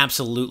 I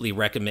absolutely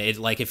recommend it.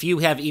 Like, if you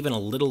have even a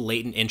little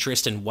latent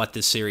interest in what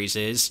this series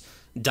is,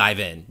 dive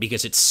in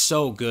because it's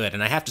so good.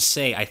 And I have to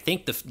say, I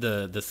think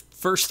the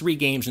first 3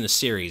 games in the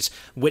series,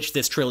 which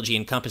this trilogy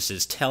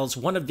encompasses, tells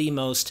one of the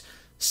most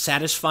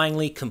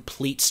satisfyingly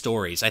complete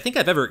stories I think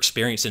I've ever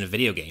experienced in a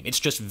video game. It's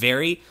just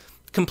very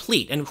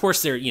complete. And of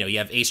course, you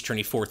have Ace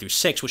Attorney 4 through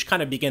 6, which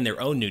kind of begin their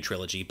own new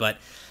trilogy. But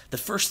the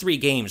first 3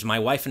 games, my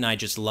wife and I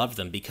just loved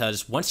them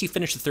because once you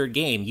finish the 3rd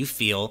game, you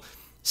feel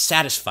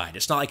satisfied.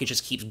 It's not like it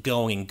just keeps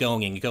going and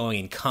going and going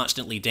and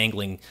constantly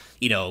dangling,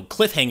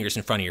 cliffhangers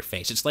in front of your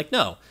face. It's like,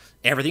 no,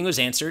 everything was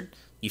answered.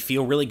 You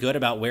feel really good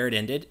about where it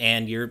ended,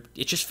 and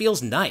it just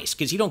feels nice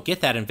because you don't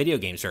get that in video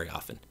games very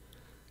often.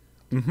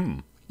 Mm-hmm.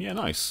 Yeah,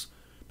 nice.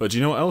 But do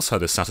you know what else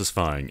had a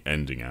satisfying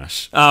ending,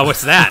 Ash?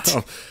 What's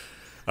that?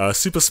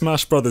 Super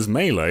Smash Bros.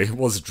 Melee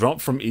was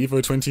dropped from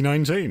EVO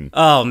 2019.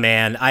 Oh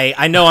man,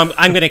 I know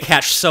I'm going to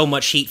catch so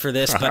much heat for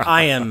this, but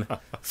I am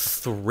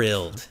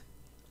thrilled.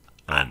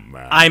 Oh,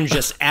 man. I'm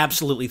just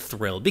absolutely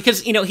thrilled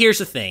because, here's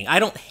the thing. I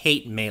don't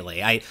hate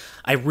Melee.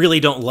 I really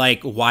don't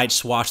like wide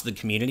swaths of the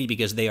community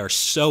because they are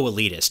so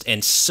elitist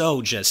and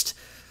so just,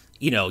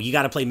 you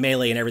got to play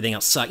Melee and everything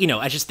else sucks.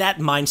 That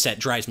mindset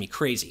drives me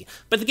crazy.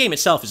 But the game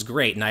itself is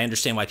great, and I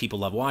understand why people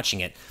love watching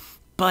it.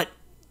 But,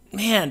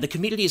 man, the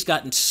community has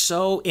gotten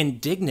so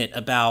indignant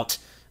about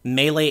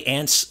Melee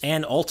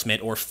and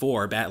Ultimate, or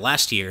 4,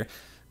 last year,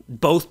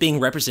 both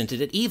being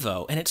represented at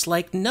EVO. And it's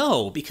like,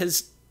 no,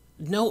 because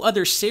no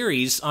other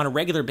series on a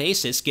regular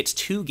basis gets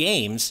 2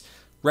 games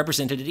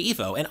represented at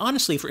EVO. And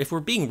honestly, if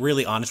we're being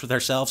really honest with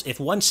ourselves, if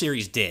one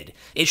series did,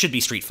 it should be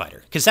Street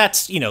Fighter. Because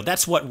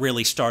that's what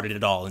really started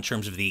it all in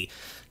terms of the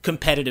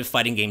competitive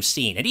fighting game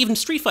scene. And even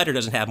Street Fighter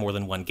doesn't have more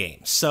than 1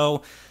 game.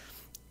 So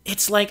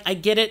it's like, I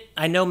get it.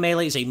 I know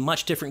Melee is a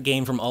much different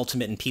game from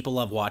Ultimate and people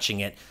love watching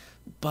it.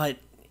 But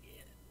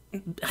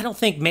I don't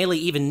think Melee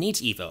even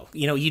needs EVO.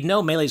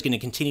 Melee is going to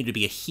continue to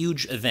be a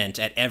huge event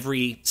at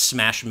every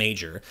Smash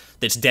Major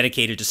that's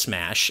dedicated to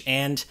Smash,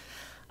 and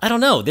I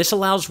don't know, this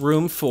allows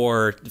room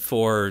for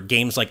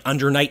games like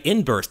Under Night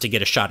In-Birth to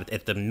get a shot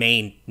at the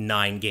main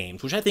 9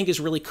 games, which I think is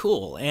really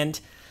cool. And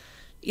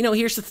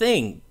here's the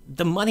thing.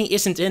 The money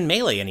isn't in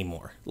Melee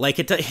anymore. Like,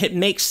 it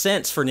makes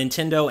sense for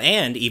Nintendo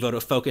and EVO to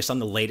focus on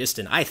the latest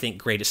and, I think,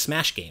 greatest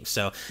Smash games.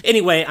 So,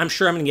 anyway, I'm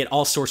sure I'm going to get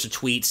all sorts of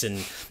tweets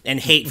and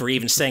hate for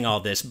even saying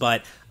all this,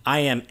 but I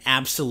am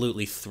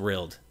absolutely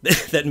thrilled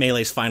that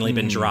Melee's finally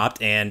been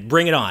dropped, and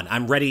bring it on.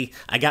 I'm ready.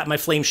 I got my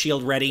Flame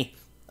Shield ready.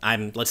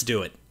 Let's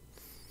do it.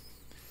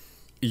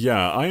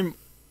 Yeah,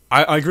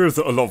 I agree with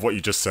a lot of what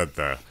you just said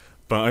there.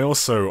 But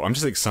I'm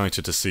just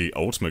excited to see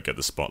Ultimate get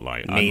the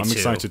spotlight. I'm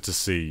excited to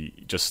see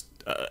just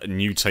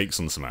new takes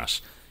on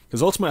Smash.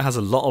 Because Ultimate has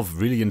a lot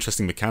of really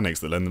interesting mechanics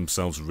that lend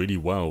themselves really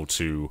well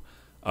to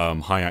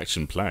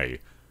high-action play.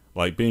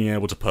 Like being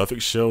able to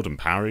perfect shield and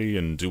parry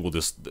and do all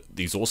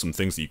these awesome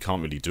things that you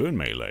can't really do in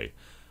Melee.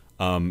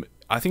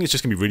 I think it's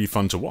just going to be really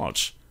fun to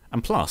watch.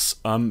 And plus,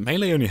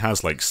 Melee only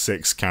has like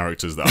 6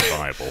 characters that are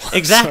viable.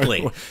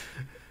 Exactly. So,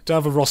 to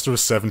have a roster of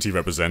 70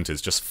 represented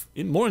is just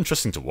more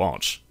interesting to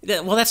watch. Yeah,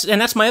 well,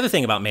 that's my other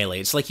thing about Melee.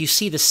 It's like you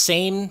see the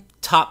same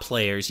top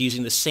players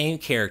using the same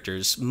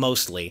characters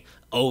mostly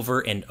over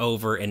and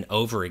over and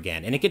over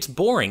again, and it gets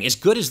boring. As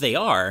good as they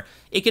are,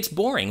 it gets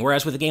boring.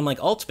 Whereas with a game like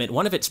Ultimate,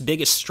 one of its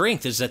biggest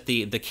strengths is that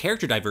the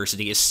character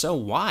diversity is so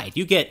wide.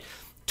 You get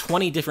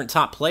 20 different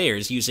top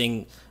players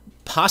using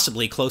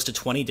possibly close to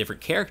 20 different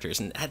characters,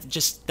 and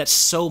that's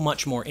so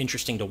much more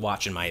interesting to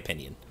watch, in my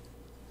opinion.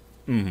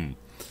 Mm-hmm.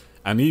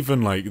 And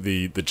even like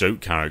the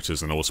joke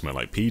characters in Ultimate,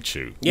 like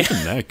Pichu,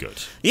 even they're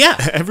good. Yeah,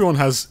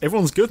 everyone's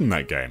good in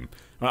that game.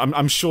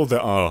 I'm sure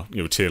there are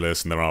tier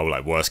lists and there are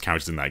like worse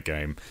characters in that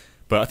game,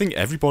 but I think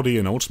everybody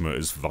in Ultimate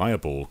is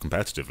viable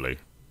competitively.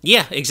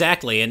 Yeah,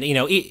 exactly. And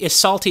as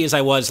salty as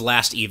I was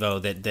last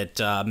EVO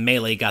that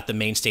Melee got the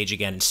main stage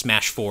again and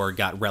Smash 4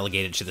 got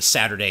relegated to the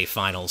Saturday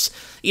finals.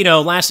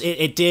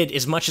 It did,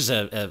 as much as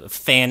a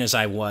fan as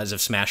I was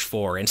of Smash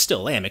 4 and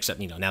still am, except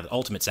now that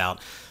Ultimate's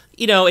out.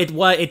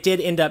 It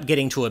did end up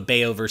getting to a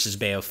Bayo versus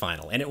Bayo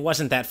final, and it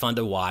wasn't that fun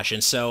to watch.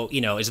 And so,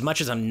 as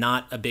much as I'm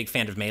not a big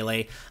fan of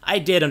Melee, I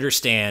did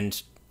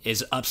understand,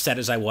 as upset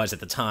as I was at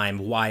the time,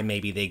 why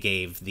maybe they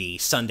gave the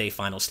Sunday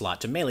final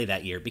slot to Melee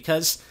that year,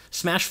 because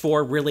Smash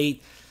 4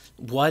 really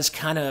was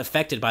kind of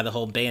affected by the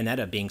whole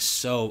Bayonetta being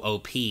so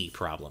OP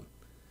problem.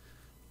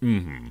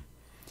 Mm-hmm.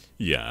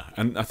 Yeah,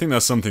 and I think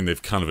that's something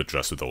they've kind of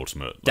addressed with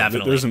Ultimate. Like,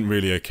 Definitely. There isn't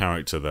really a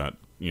character that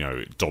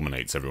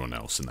dominates everyone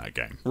else in that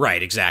game.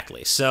 Right,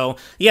 exactly. So,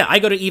 yeah, I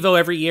go to EVO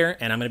every year,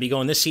 and I'm going to be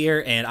going this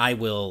year, and I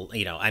will,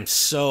 I'm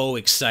so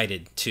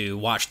excited to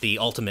watch the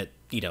Ultimate,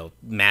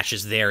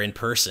 matches there in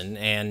person,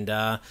 and,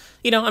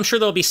 I'm sure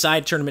there'll be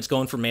side tournaments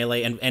going for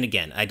Melee, and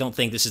again, I don't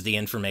think this is the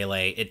end for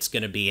Melee. It's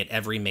going to be at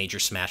every major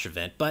Smash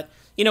event, but,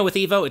 with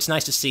EVO, it's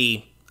nice to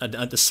see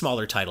the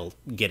smaller title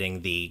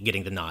getting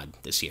the nod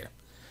this year.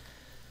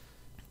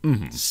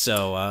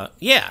 So,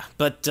 yeah,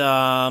 but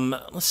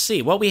let's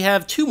see. Well, we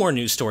have two more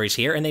news stories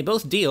here, and they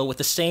both deal with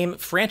the same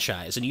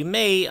franchise. And you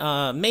may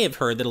have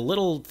heard that a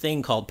little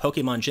thing called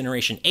Pokemon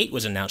Generation 8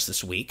 was announced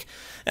this week.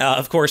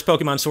 Of course,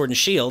 Pokemon Sword and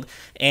Shield.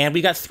 And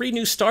we got 3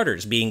 new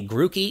starters, being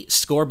Grookey,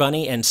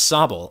 Scorbunny, and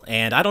Sobble.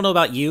 And I don't know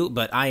about you,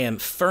 but I am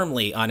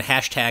firmly on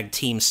hashtag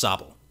Team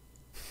Sobble.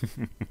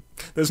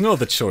 There's no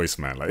other choice,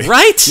 man. Like,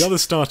 right? The other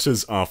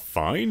starters are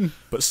fine,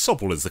 but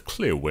Sobble is the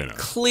clear winner.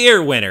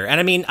 Clear winner. And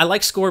I mean, I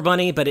like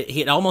Scorbunny, but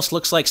it almost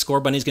looks like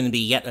Scorbunny's going to be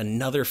yet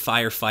another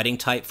firefighting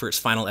type for its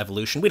final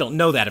evolution. We don't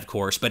know that, of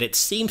course, but it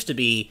seems to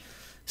be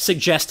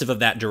suggestive of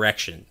that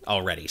direction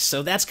already.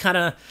 So that's kind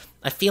of...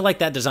 I feel like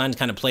that design's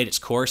kind of played its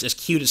course, as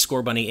cute as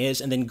Scorbunny is.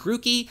 And then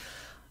Grookey,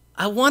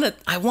 I want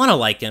to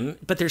like him,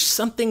 but there's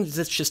something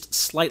that's just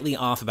slightly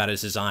off about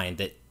his design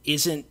that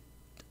isn't...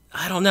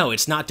 I don't know,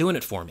 it's not doing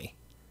it for me.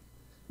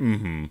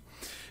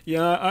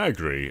 Yeah, I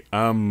agree.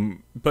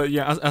 But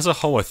yeah, as a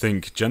whole, I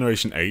think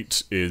Generation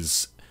 8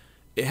 is...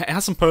 It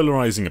has some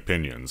polarizing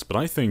opinions, but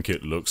I think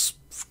it looks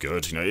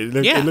good. You know,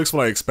 it looks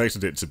what I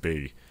expected it to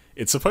be.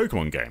 It's a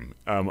Pokemon game.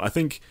 I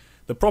think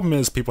the problem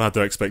is people had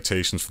their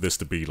expectations for this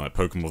to be like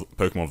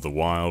Pokemon of the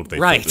Wild. They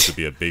thought this would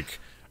be a big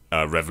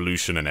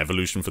revolution and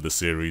evolution for the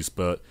series,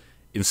 but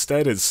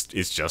instead it's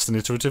just an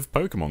iterative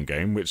Pokemon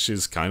game, which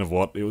is kind of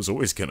what it was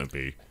always going to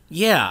be.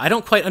 Yeah, I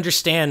don't quite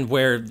understand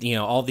where,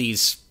 all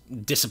these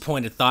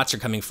disappointed thoughts are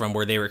coming from,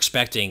 where they were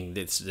expecting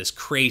this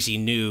crazy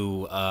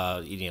new,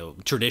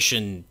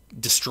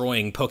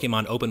 tradition-destroying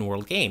Pokemon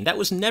open-world game. That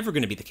was never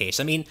going to be the case.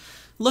 I mean,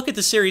 look at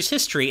the series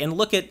history and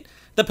look at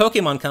the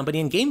Pokemon Company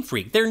and Game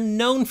Freak. They're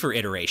known for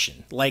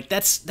iteration. Like,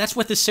 that's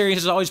what this series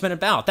has always been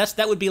about.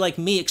 That would be like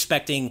me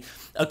expecting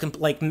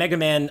like Mega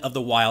Man of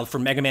the Wild for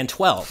Mega Man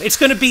 12. It's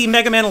going to be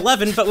Mega Man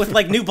 11, but with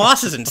like new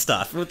bosses and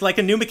stuff, with like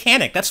a new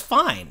mechanic. That's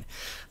fine.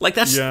 Like,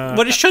 that's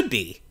what it should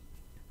be.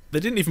 They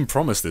didn't even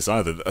promise this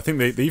either. I think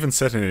they even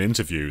said in an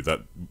interview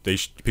that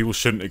people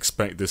shouldn't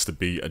expect this to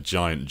be a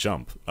giant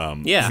jump.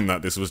 And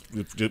that this was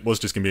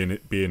just going to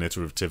be an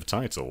iterative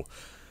title.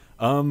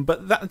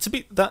 But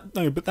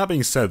that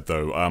being said,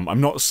 though,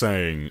 I'm not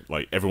saying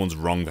like everyone's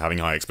wrong for having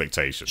high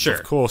expectations. Sure.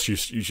 Of course, you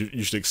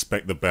should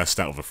expect the best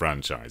out of a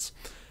franchise.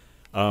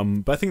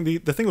 But I think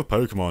the thing with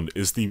Pokemon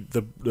is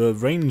the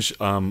range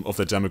of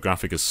their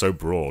demographic is so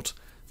broad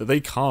that they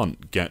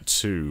can't get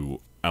too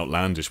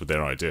outlandish with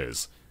their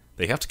ideas.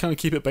 They have to kind of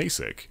keep it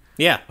basic.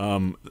 Yeah.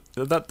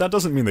 That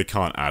doesn't mean they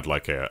can't add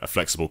like a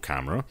flexible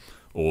camera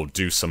or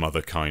do some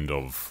other kind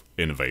of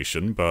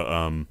innovation, but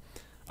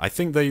I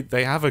think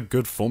they have a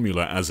good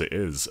formula as it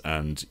is,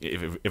 and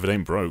if it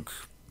ain't broke,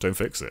 don't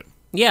fix it.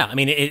 Yeah, I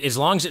mean, as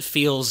long as it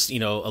feels, a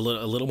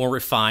little more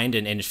refined,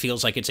 and it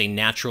feels like it's a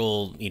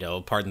natural,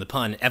 pardon the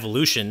pun,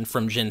 evolution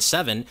from Gen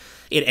 7,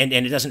 and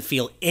it doesn't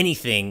feel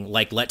anything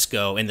like Let's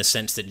Go in the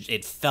sense that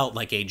it felt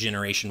like a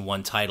Generation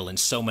 1 title in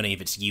so many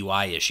of its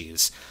UI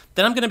issues,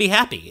 then I'm going to be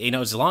happy.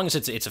 As long as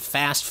it's a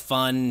fast,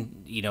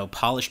 fun,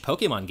 polished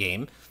Pokemon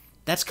game,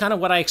 that's kind of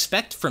what I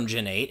expect from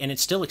Gen 8, and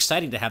it's still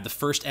exciting to have the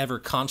first ever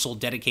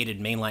console-dedicated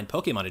mainline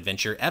Pokemon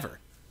adventure ever.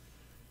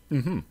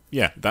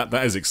 Yeah, that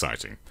is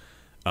exciting.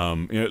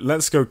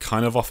 Let's Go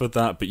kind of offered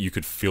that, but you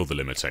could feel the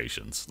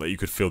limitations. Like, you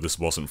could feel this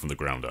wasn't from the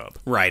ground up.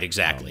 Right,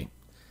 exactly.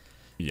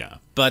 Yeah.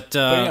 But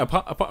yeah,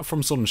 apart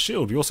from Sword and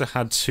Shield, we also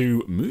had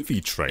 2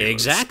 movie trailers.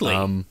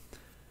 Exactly.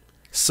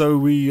 So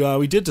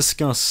we did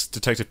discuss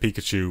Detective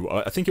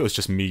Pikachu. I think it was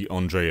just me,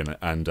 Andre,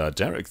 and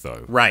Derek,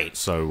 though. Right.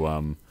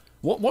 So,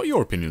 what are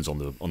your opinions on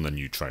the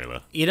new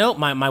trailer?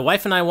 My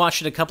wife and I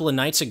watched it a couple of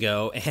nights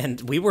ago, and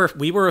we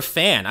were a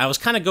fan. I was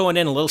kind of going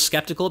in a little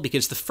skeptical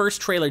because the first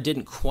trailer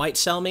didn't quite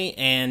sell me,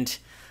 and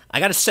I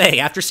got to say,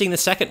 after seeing the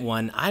second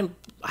one, I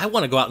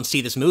want to go out and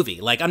see this movie.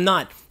 Like, I'm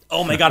not,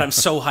 oh my god, I'm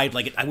so hyped,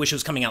 like I wish it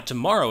was coming out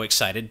tomorrow,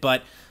 excited,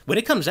 but when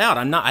it comes out,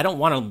 I don't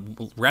want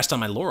to rest on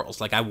my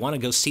laurels. Like, I want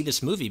to go see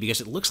this movie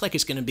because it looks like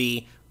it's going to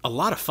be a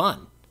lot of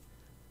fun.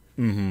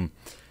 Mm-hmm.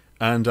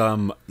 And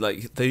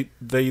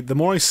the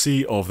more I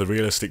see of the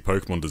realistic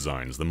Pokemon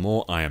designs, the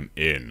more I am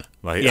in.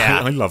 Like,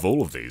 I love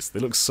all of these. They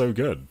look so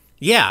good.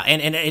 Yeah,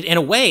 and in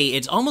a way,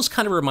 it's almost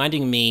kind of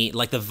reminding me,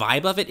 like the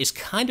vibe of it is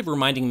kind of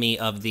reminding me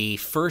of the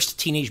first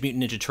Teenage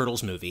Mutant Ninja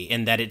Turtles movie,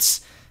 in that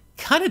it's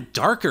kind of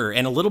darker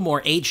and a little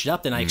more aged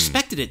up than I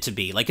expected it to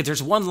be. Like, if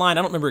there's one line,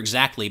 I don't remember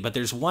exactly, but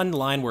there's one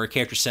line where a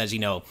character says,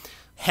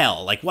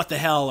 hell, like, what the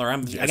hell, or I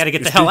gotta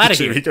get the hell out of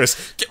here. He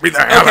goes, get me the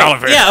hell out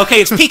of here. Yeah,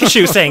 okay, it's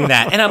Pikachu saying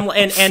that.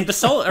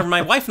 And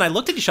my wife and I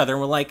looked at each other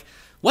and we're like,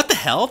 what the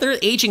hell? They're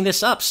aging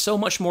this up so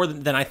much more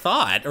than I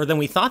thought, or than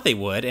we thought they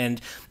would.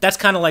 And that's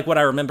kind of like what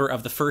I remember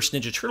of the first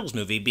Ninja Turtles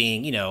movie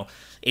being,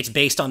 it's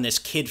based on this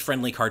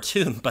kid-friendly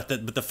cartoon, but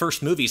the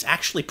first movie is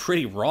actually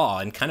pretty raw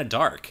and kind of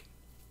dark.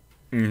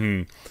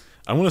 Mm-hmm.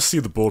 I want to see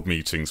the board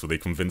meetings where they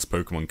convince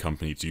Pokemon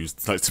Company to use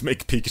to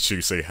make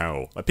Pikachu say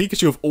hell. Like,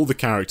 Pikachu of all the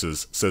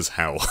characters says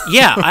hell.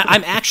 Yeah,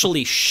 I'm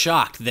actually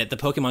shocked that the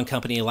Pokemon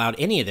Company allowed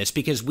any of this,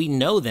 because we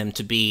know them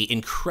to be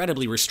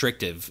incredibly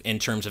restrictive in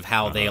terms of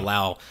how they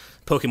allow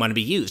Pokemon to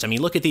be used. I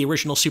mean, look at the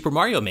original Super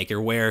Mario Maker,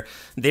 where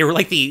they were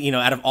like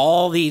out of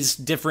all these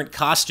different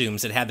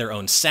costumes that had their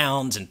own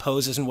sounds and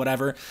poses and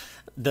whatever,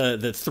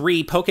 the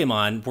 3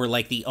 Pokemon were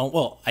like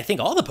I think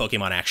all the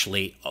Pokemon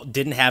actually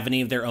didn't have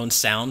any of their own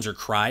sounds or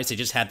cries. They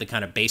just had the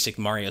kind of basic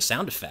Mario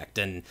sound effect,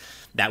 and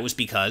that was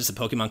because the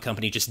Pokemon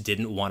Company just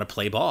didn't want to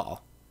play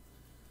ball.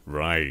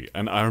 Right,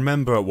 and I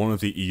remember at one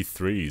of the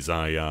E3s,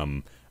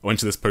 I went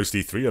to this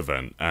post-E3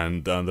 event,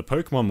 and the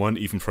Pokemon weren't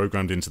even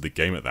programmed into the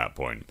game at that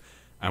point.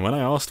 And when I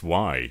asked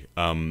why,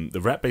 the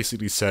rep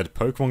basically said,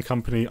 Pokemon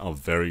Company are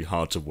very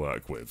hard to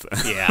work with.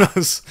 Yeah.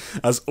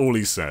 That's all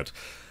he said.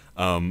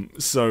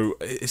 So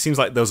it seems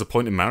like there was a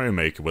point in Mario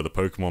Maker where the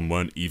Pokemon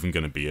weren't even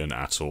going to be in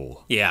at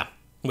all. Yeah,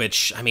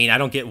 which, I mean, I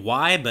don't get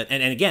why, but,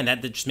 and again,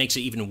 that just makes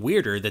it even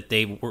weirder that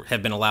they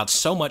have been allowed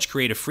so much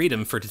creative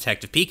freedom for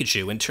Detective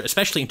Pikachu, and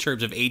especially in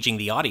terms of aging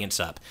the audience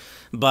up.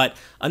 But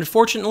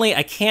unfortunately,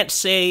 I can't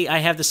say I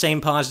have the same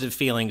positive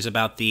feelings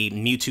about the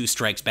Mewtwo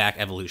Strikes Back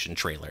Evolution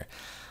trailer.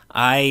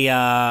 I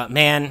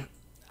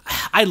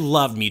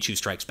loved Mewtwo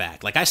Strikes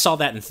Back. Like, I saw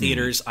that in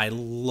theaters. I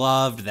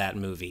loved that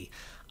movie.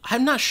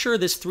 I'm not sure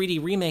this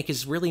 3D remake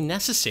is really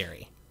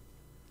necessary.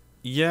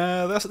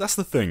 Yeah, that's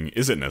the thing.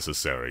 Is it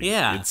necessary?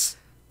 Yeah.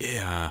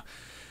 Yeah.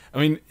 I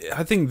mean,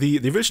 I think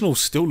the original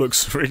still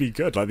looks really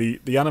good. Like,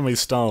 the anime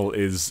style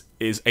is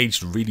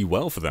aged really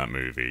well for that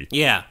movie.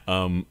 Yeah.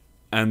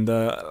 And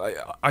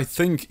I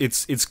think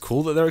it's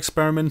cool that they're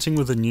experimenting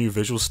with a new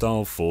visual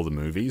style for the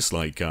movies.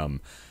 Like,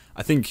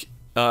 I think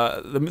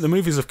the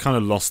movies have kind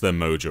of lost their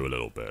mojo a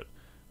little bit,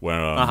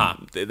 where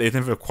they've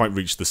never quite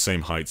reached the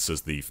same heights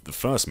as the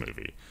first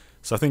movie.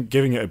 So I think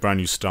giving it a brand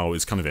new style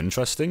is kind of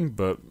interesting,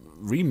 but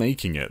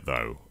remaking it,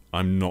 though,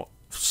 I'm not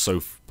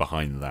so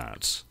behind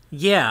that.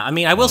 Yeah, I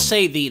mean, I will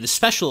say the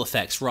special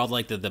effects for all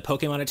like the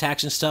Pokemon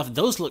attacks and stuff,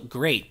 those look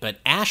great, but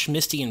Ash,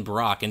 Misty, and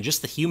Brock, and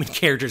just the human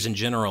characters in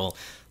general,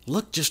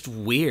 look just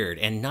weird,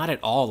 and not at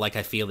all like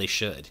I feel they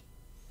should.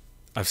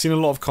 I've seen a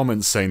lot of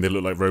comments saying they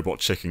look like Robot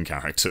Chicken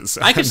characters.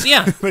 I could,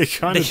 yeah, they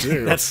kind of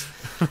do.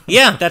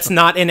 That's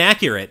not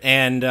inaccurate,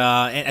 and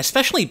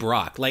especially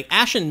Brock. Like,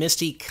 Ash and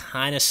Misty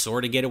kind of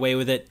sort of get away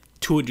with it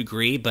to a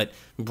degree, but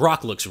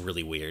Brock looks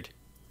really weird.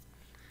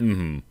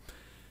 Mm-hmm.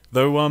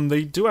 Though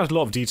they do add a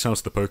lot of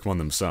details to the Pokemon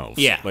themselves.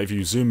 Yeah. Like, if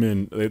you zoom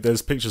in,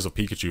 there's pictures of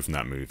Pikachu from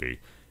that movie,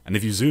 and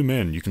if you zoom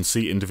in, you can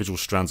see individual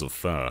strands of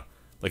fur.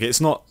 Like,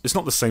 it's not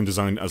the same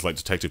design as, like,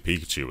 Detective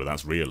Pikachu, where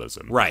that's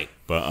realism. Right.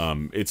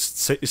 But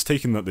it's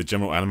taking the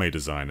general anime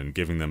design and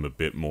giving them a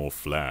bit more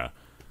flair.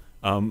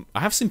 I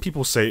have seen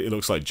people say it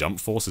looks like Jump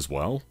Force as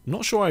well. I'm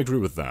not sure I agree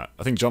with that.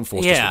 I think Jump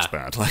Force just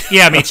looks bad.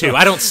 Yeah, me too.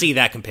 I don't see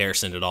that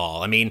comparison at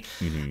all. I mean,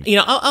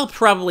 I'll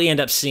probably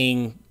end up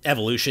seeing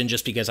Evolution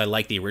just because I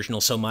like the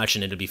original so much,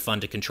 and it'll be fun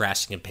to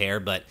contrast and compare,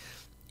 but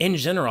in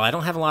general, I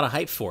don't have a lot of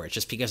hype for it,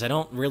 just because I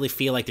don't really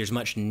feel like there's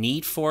much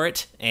need for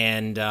it,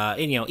 and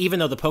even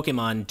though the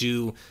Pokemon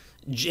do,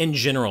 in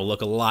general,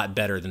 look a lot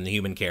better than the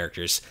human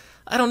characters,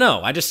 I don't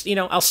know. I just,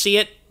 I'll see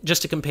it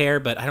just to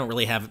compare, but I don't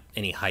really have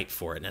any hype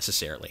for it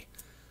necessarily.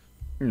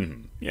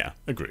 Yeah,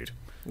 agreed.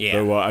 Yeah.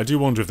 Though I do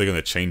wonder if they're going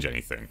to change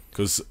anything,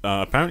 because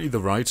apparently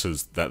the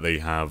writers that they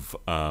have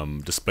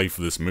displayed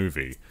for this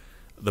movie,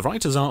 the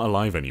writers aren't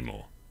alive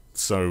anymore.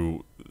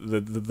 So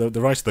the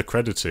writer they're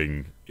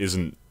crediting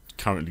isn't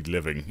currently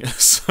living,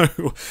 so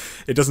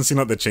it doesn't seem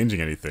like they're changing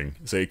anything.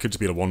 So it could just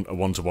be a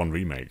one-to-one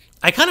remake.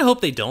 I kind of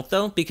hope they don't,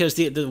 though, because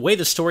the way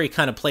the story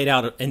kind of played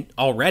out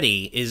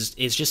already is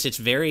just, it's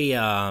very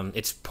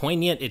it's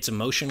poignant, it's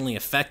emotionally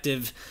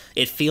effective,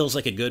 it feels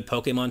like a good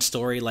Pokemon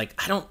story. Like,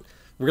 I don't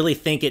really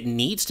think it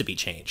needs to be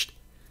changed.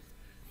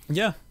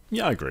 Yeah,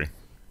 I agree.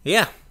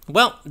 Yeah.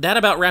 Well, that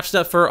about wraps it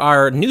up for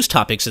our news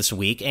topics this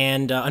week,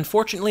 and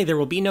unfortunately there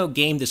will be no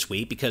game this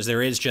week because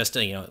there is just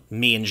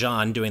me and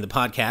John doing the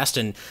podcast,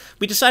 and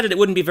we decided it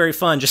wouldn't be very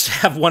fun just to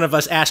have one of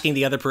us asking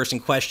the other person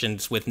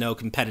questions with no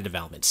competitive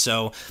elements.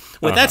 So,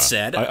 with that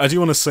said... I do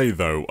want to say,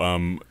 though,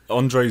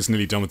 Andre's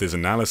nearly done with his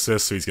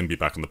analysis, so he's going to be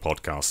back on the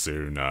podcast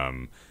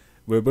soon.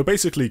 We're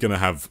basically going to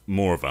have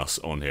more of us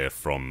on here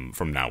from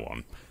now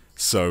on.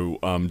 So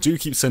do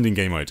keep sending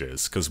game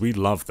ideas, because we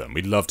love them.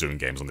 We love doing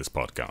games on this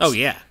podcast. Oh,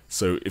 yeah.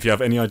 So if you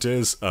have any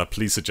ideas,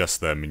 please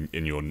suggest them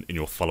in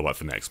your follow-up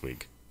for next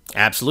week.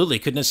 Absolutely.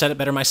 Couldn't have said it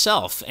better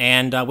myself.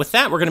 And with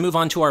that, we're going to move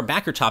on to our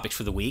backer topics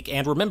for the week.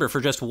 And remember, for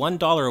just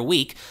 $1 a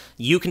week,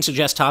 you can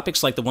suggest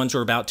topics like the ones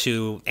we're about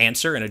to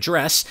answer and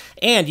address,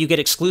 and you get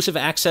exclusive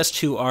access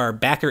to our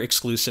backer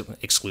exclusive,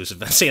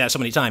 I say that so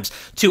many times,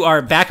 to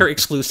our backer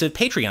exclusive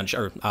Patreon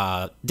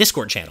or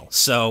Discord channel.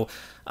 So...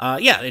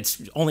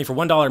 it's only for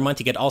 $1 a month.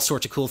 You get all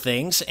sorts of cool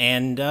things.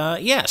 And,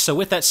 so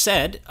with that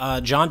said,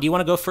 John, do you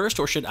want to go first,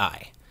 or should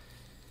I?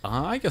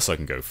 I guess I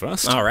can go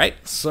first. All right.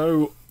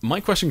 So,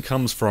 my question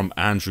comes from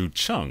Andrew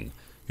Chung,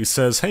 who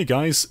says, "Hey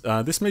guys,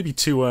 this may be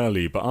too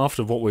early, but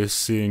after what we're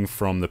seeing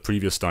from the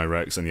previous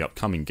directs and the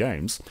upcoming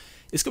games,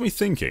 it's got me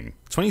thinking.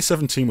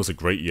 2017 was a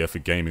great year for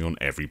gaming on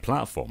every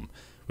platform,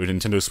 with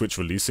Nintendo Switch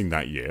releasing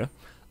that year,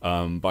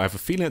 but I have a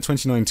feeling that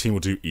 2019 will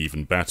do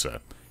even better.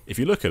 If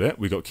you look at it,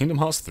 we got Kingdom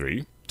Hearts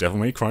 3, Devil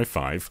May Cry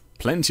 5,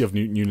 plenty of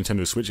new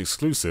Nintendo Switch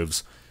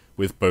exclusives,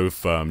 with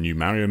both new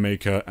Mario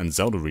Maker and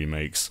Zelda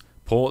remakes,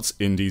 ports,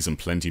 indies, and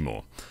plenty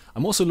more.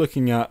 I'm also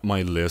looking at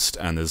my list,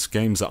 and there's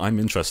games that I'm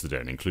interested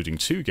in, including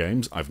 2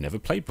 games I've never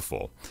played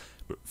before,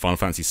 Final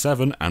Fantasy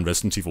VII and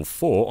Resident Evil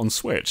 4 on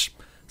Switch.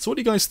 So what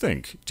do you guys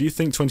think? Do you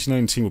think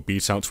 2019 will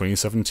beat out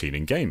 2017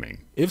 in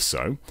gaming? If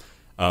so,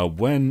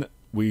 when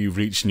we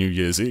reach New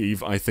Year's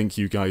Eve, I think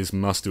you guys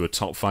must do a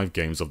top 5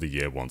 games of the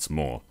year once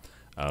more,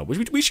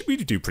 which we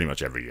do pretty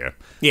much every year.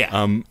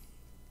 Yeah.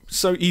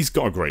 So he's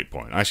got a great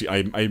point. Actually,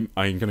 I'm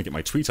going to get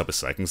my tweet up a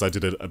second, because I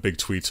did a big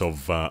tweet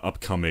of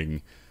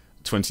upcoming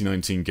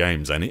 2019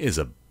 games, and it is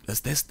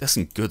there's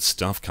some good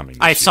stuff coming.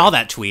 I saw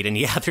that tweet, and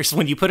yeah,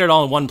 when you put it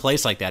all in one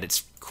place like that,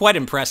 it's quite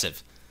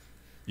impressive.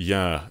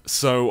 Yeah,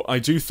 so I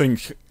do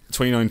think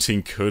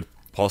 2019 could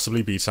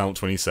possibly beat out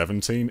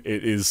 2017.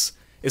 It's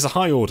a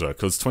high order,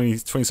 because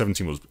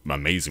 2017 was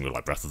amazing with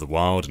like Breath of the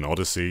Wild and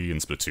Odyssey and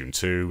Splatoon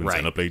 2 and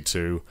Right. Xenoblade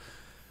 2.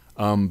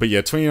 But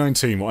yeah,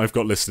 2019, what I've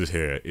got listed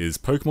here is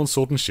Pokemon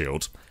Sword and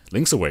Shield,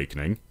 Link's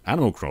Awakening,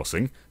 Animal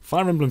Crossing,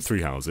 Fire Emblem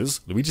Three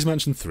Houses, Luigi's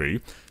Mansion 3,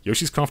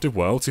 Yoshi's Crafted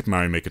World, Super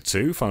Mario Maker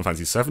 2, Final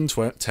Fantasy 7,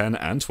 10,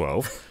 and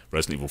 12,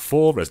 Resident Evil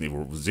 4, Resident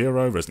Evil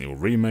 0, Resident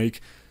Evil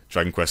Remake,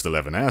 Dragon Quest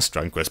XI's,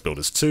 Dragon Quest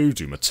Builders 2,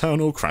 Doom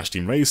Eternal, Crash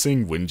Team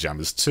Racing,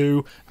 Windjammers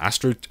 2,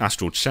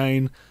 Astral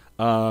Chain,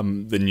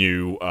 the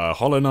new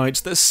Hollow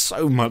Knight. There's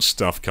so much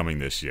stuff coming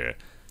this year.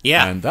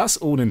 Yeah. And that's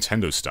all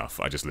Nintendo stuff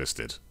I just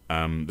listed.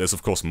 There's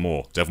of course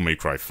more. Devil May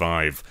Cry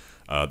 5.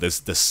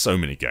 There's so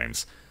many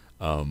games.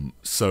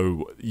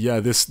 So yeah,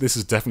 this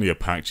is definitely a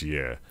packed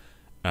year.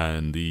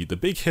 And the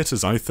big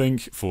hitters, I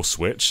think, for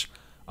Switch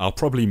are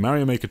probably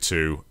Mario Maker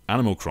 2,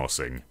 Animal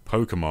Crossing,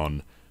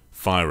 Pokemon,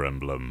 Fire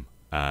Emblem,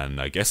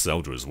 and I guess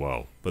Zelda as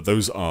well. But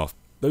those are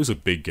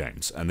big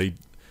games, and they,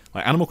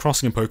 like Animal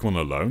Crossing and Pokemon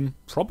alone,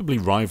 probably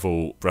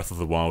rival Breath of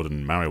the Wild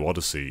and Mario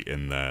Odyssey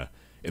in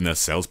their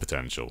sales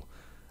potential.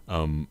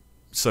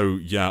 So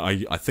yeah,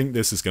 I think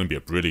this is going to be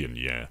a brilliant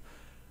year.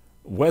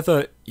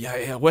 Whether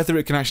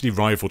it can actually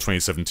rival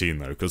 2017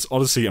 though, because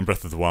Odyssey and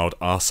Breath of the Wild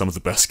are some of the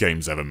best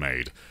games ever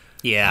made.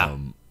 Yeah.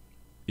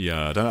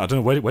 Yeah, I don't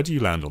know. Where do you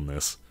land on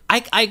this?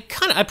 I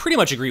pretty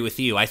much agree with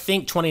you. I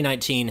think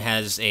 2019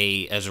 has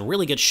a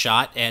really good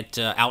shot at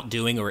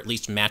outdoing or at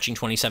least matching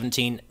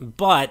 2017,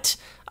 but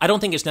I don't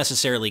think it's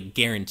necessarily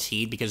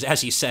guaranteed because,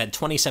 as you said,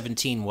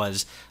 2017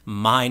 was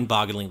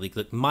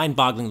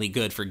mind-bogglingly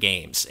good for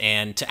games,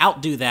 and to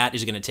outdo that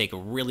is going to take a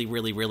really,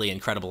 really, really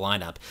incredible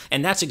lineup,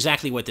 and that's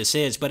exactly what this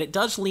is. But it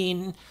does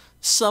lean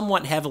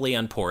somewhat heavily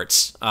on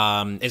ports,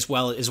 as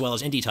well as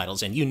indie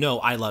titles. And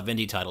I love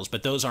indie titles,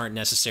 but those aren't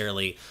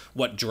necessarily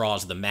what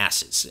draws the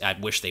masses. I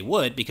wish they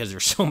would, because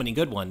there's so many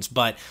good ones.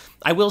 But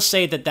I will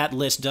say that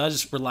list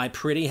does rely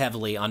pretty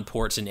heavily on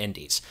ports and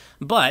indies.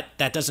 But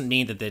that doesn't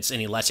mean that it's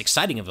any less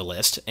exciting of a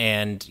list.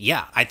 And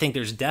yeah, I think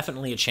there's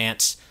definitely a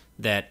chance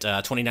that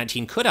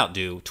 2019 could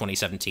outdo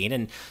 2017.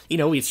 And,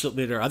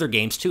 there are other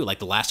games too, like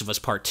The Last of Us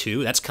Part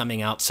 2. That's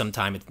coming out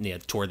sometime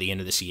toward the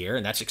end of this year,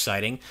 and that's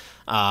exciting.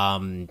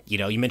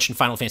 You mentioned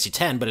Final Fantasy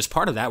X, but as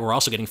part of that, we're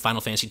also getting Final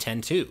Fantasy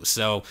X too.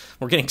 So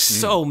we're getting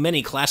so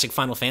many classic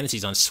Final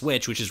Fantasies on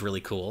Switch, which is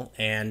really cool.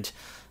 And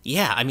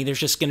yeah, there's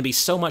just going to be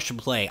so much to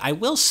play. I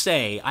will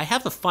say, I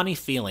have a funny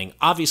feeling.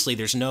 Obviously,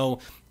 there's no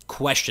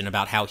question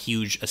about how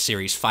huge a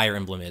series Fire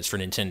Emblem is for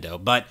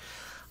Nintendo, but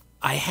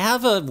I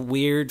have a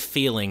weird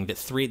feeling that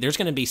there's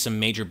going to be some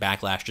major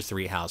backlash to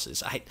Three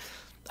Houses.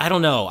 I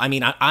don't know.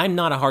 I'm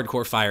not a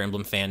hardcore Fire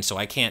Emblem fan, so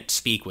I can't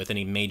speak with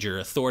any major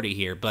authority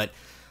here, but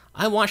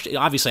I watched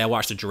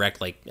the direct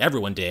like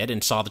everyone did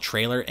and saw the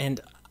trailer, and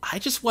I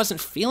just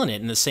wasn't feeling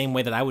it in the same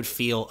way that I would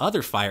feel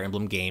other Fire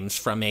Emblem games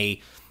from a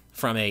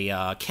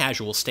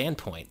casual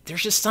standpoint.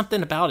 There's just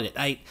something about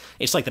it.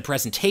 It's like the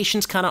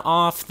presentation's kind of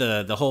off,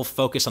 the whole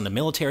focus on the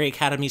military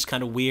academy is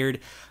kind of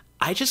weird.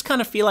 I just kind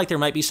of feel like there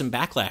might be some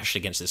backlash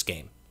against this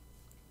game.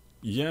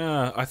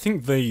 Yeah, I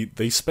think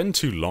they spend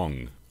too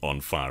long on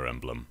Fire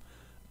Emblem.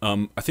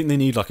 I think they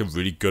need like a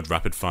really good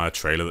rapid-fire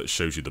trailer that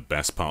shows you the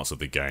best parts of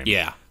the game.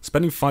 Yeah.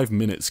 Spending 5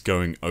 minutes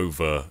going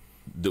over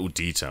little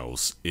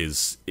details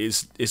is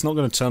not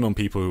going to turn on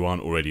people who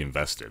aren't already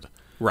invested.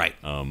 Right.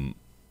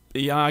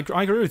 Yeah,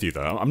 I agree with you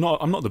though. I'm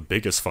not the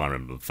biggest Fire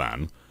Emblem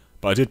fan,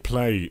 but I did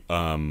play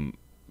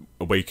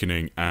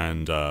Awakening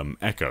and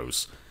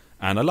Echoes.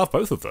 And I love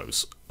both of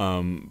those.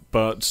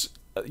 But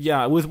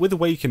yeah, with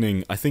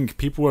Awakening, I think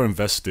people were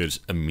invested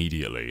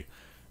immediately.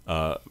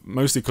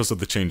 Mostly because of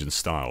the change in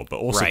style, but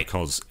also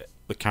because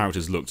the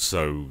characters looked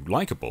so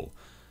likable.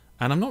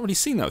 And I'm not really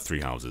seeing that with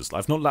Three Houses.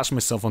 I've not latched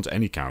myself onto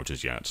any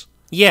characters yet.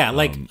 Yeah,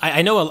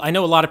 I know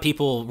a lot of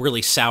people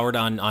really soured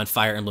on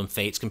Fire Emblem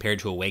Fates compared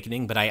to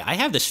Awakening, but I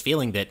have this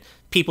feeling that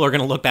people are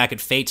going to look back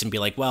at Fates and be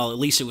like, well, at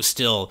least it was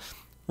still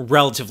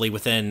relatively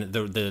within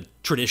the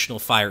traditional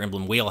Fire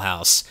Emblem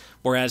wheelhouse.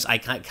 Whereas I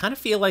kind of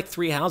feel like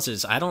Three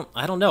Houses, I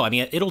don't know. I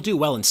mean, it'll do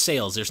well in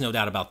sales. There's no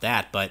doubt about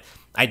that. But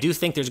I do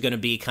think there's going to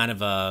be kind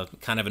of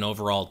an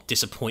overall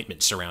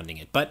disappointment surrounding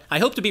it. But I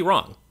hope to be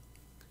wrong.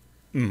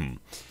 And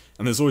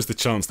there's always the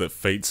chance that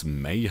Fates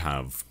may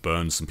have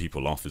burned some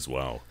people off as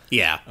well.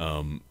 Yeah.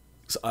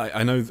 So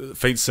I know that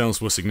Fate's sales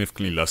were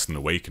significantly less than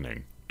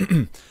Awakening.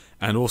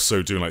 And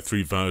also doing like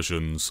 3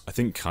 versions, I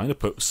think kind of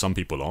put some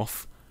people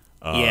off.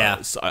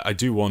 Yeah. So I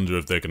do wonder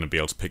if they're going to be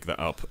able to pick that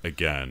up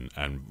again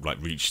and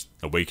like reach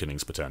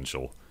Awakening's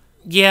potential.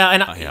 Yeah,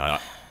 and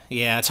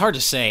yeah, it's hard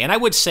to say. And I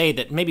would say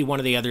that maybe one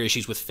of the other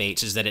issues with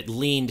Fates is that it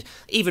leaned,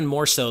 even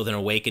more so than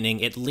Awakening,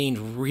 it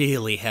leaned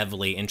really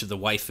heavily into the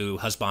waifu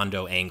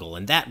husbando angle,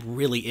 and that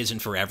really isn't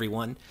for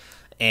everyone.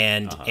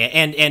 And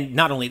and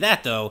not only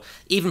that, though,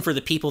 even for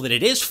the people that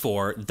it is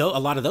for, though, a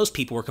lot of those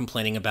people were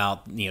complaining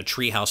about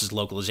Treehouse's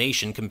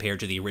localization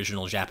compared to the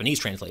original Japanese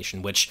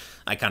translation, which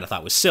I kind of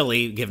thought was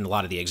silly, given a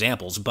lot of the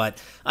examples.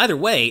 But either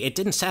way, it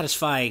didn't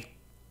satisfy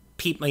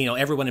people,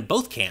 everyone in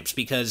both camps,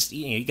 because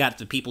you got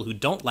the people who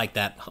don't like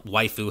that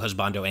waifu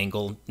husbando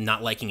angle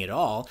not liking it at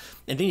all,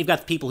 and then you've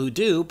got the people who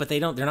do, but they're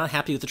not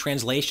happy with the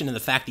translation and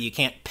the fact that you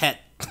can't pet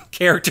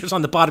characters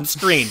on the bottom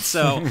screen.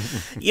 So,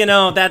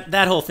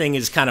 that whole thing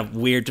is kind of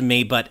weird to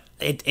me, but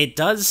it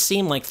does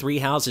seem like Three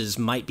Houses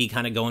might be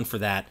kind of going for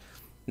that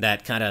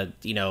kind of,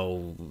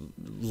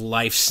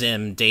 life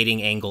sim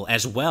dating angle,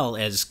 as well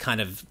as kind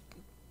of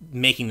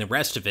making the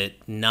rest of it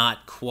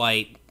not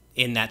quite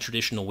in that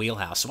traditional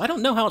wheelhouse. So I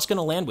don't know how it's going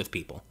to land with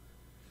people.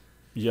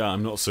 Yeah,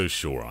 I'm not so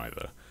sure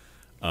either.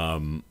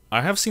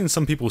 I have seen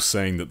some people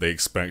saying that they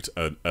expect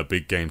a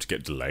big game to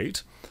get delayed.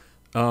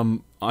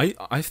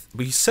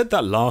 We said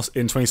that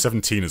in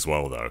 2017 as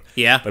well, though.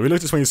 Yeah. Like, we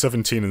looked at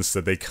 2017 and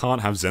said they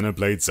can't have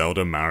Xenoblade,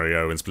 Zelda,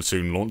 Mario, and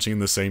Splatoon launching in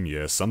the same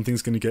year.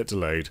 Something's going to get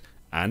delayed,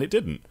 and it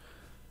didn't.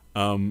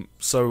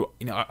 So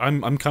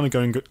I'm kind of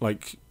going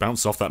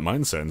bounce off that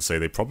mindset and say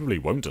they probably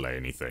won't delay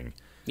anything.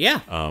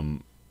 Yeah.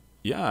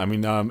 Yeah, I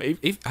mean,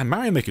 and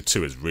Mario Maker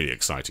 2 is really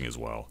exciting as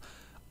well.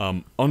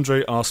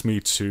 Andre asked me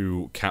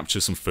to capture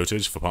some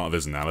footage for part of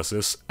his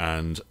analysis,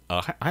 and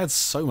I had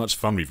so much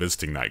fun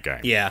revisiting that game.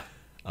 Yeah.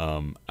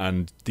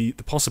 And the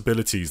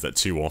possibilities that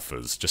 2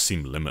 offers just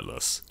seem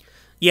limitless.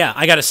 Yeah,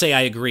 I gotta say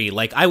I agree.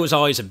 Like, I was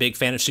always a big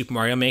fan of Super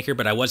Mario Maker,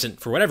 but I wasn't,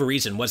 for whatever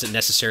reason, wasn't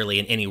necessarily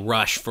in any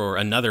rush for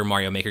another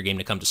Mario Maker game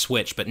to come to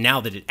Switch. But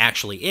now that it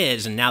actually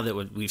is, and now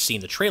that we've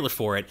seen the trailer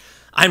for it,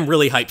 I'm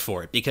really hyped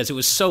for it, because it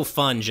was so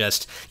fun.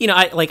 Just,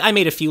 I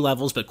made a few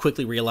levels, but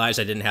quickly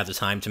realized I didn't have the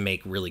time to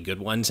make really good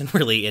ones and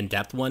really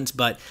in-depth ones.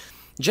 But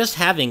just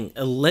having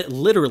a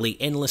literally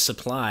endless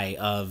supply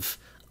of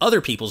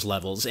other people's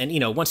levels, and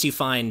once you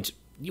find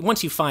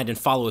and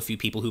follow a few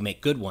people who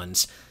make good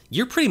ones,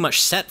 you're pretty much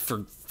set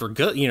for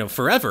good,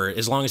 forever,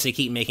 as long as they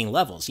keep making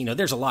levels.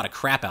 There's a lot of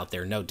crap out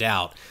there, no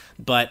doubt.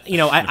 But,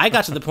 I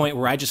got to the point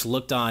where I just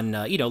looked on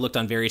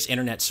various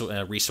internet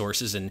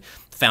resources and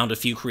found a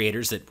few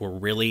creators that were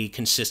really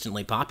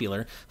consistently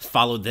popular,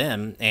 followed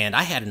them, and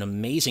I had an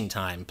amazing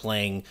time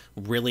playing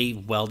really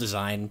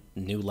well-designed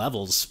new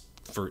levels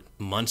for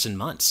months and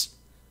months.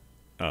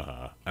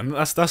 And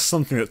that's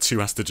something that 2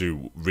 has to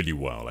do really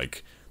well.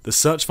 Like, the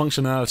search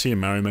functionality in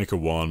Mario Maker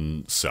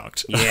 1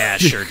 sucked. Yeah,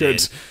 sure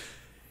did.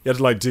 You had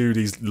to do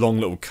these long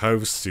little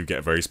coves to get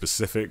a very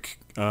specific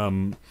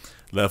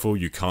level.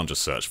 You can't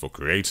just search for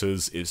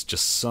creators. It's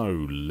just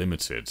so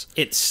limited.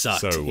 It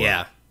sucked. So,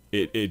 yeah.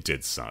 It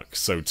did suck.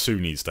 So 2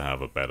 needs to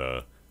have a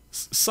better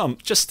some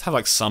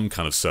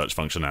kind of search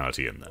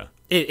functionality in there.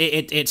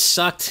 It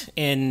sucked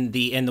in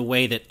the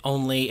way that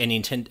only a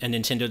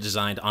Nintendo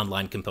designed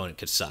online component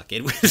could suck.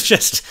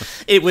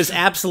 It was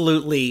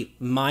absolutely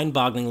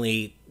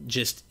mind-bogglingly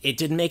just, it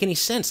didn't make any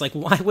sense. Like,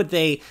 why would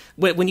they,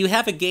 when you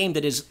have a game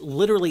that is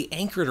literally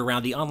anchored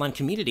around the online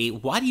community,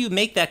 why do you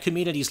make that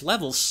community's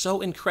levels so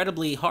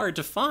incredibly hard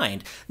to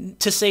find?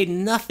 To say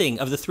nothing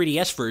of the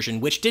 3DS version,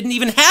 which didn't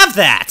even have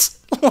that.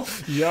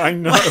 Yeah, I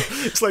know.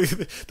 It's like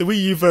the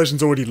Wii U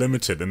version's already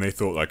limited, and they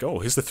thought like, oh,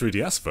 here's the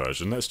 3DS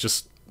version. Let's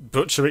just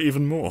butcher it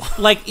even more.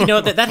 Like,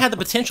 that had the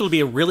potential to be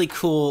a really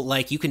cool,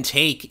 like, you can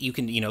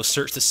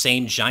search the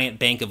same giant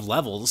bank of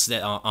levels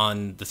that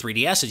on the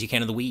 3DS as you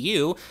can on the Wii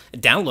U,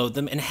 download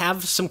them, and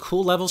have some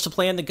cool levels to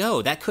play on the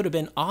go. That could have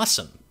been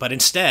awesome. But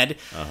instead,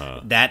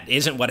 that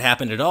isn't what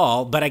happened at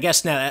all. But I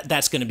guess now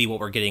that's going to be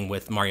what we're getting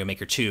with Mario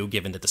Maker 2,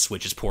 given that the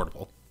Switch is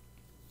portable.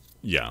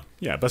 Yeah,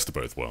 best of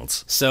both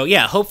worlds. So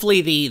yeah, hopefully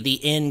the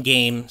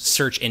in-game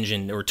search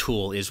engine or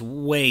tool is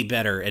way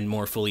better and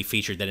more fully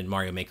featured than in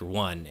Mario Maker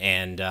 1.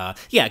 And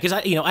because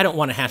I don't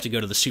want to have to go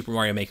to the Super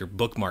Mario Maker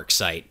bookmark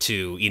site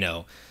to,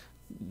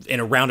 in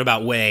a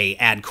roundabout way,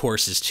 add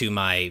courses to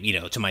my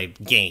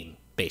game,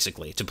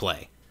 basically, to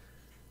play.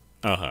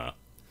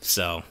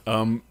 So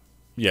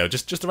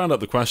just to round up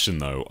the question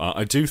though,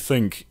 I do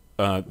think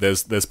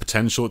there's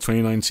potential that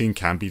 2019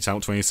 can beat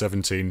out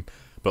 2017.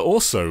 But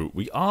also,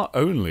 we are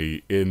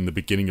only in the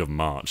beginning of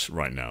March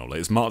right now.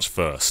 Like, it's March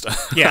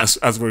 1st, yeah.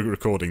 as we're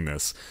recording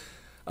this.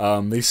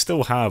 They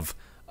still have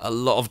a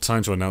lot of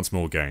time to announce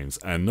more games,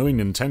 and knowing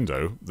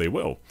Nintendo, they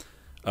will.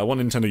 What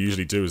Nintendo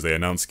usually do is they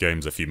announce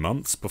games a few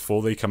months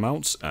before they come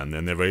out, and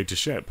then they're ready to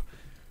ship.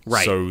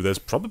 Right. So there's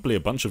probably a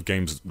bunch of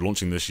games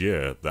launching this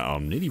year that are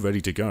nearly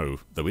ready to go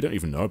that we don't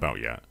even know about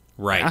yet.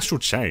 Right. Astral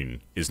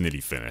Chain is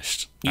nearly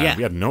finished. Yeah. And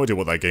we had no idea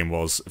what that game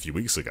was a few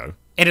weeks ago.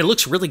 And it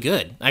looks really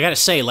good. I gotta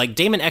say, like,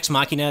 Daemon X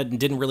Machina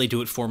didn't really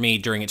do it for me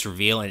during its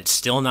reveal, and it's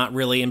still not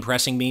really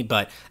impressing me,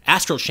 but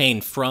Astral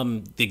Chain,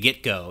 from the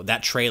get-go,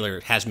 that trailer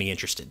has me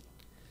interested.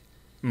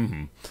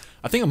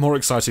 I think I'm more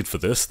excited for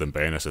this than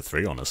Bayonetta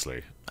 3,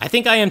 honestly. I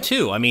think I am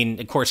too. I mean,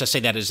 of course, I say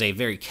that as a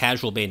very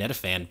casual Bayonetta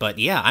fan, but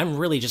yeah, I'm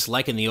really just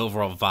liking the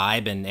overall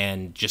vibe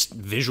and just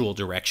visual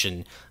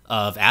direction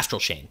of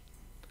Astral Chain.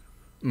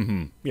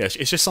 Yeah,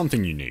 it's just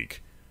something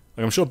unique.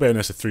 Like, I'm sure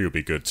Bayonetta 3 will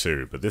be good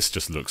too, but this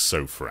just looks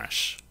so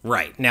fresh.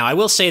 Right. Now, I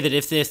will say that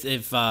if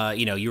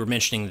you were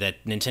mentioning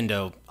that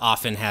Nintendo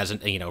often has,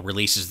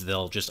 releases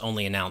they'll just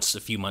only announce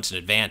a few months in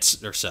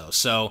advance or so.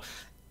 So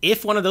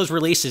if one of those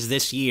releases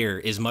this year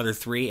is Mother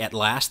 3 at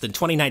last, then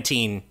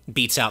 2019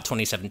 beats out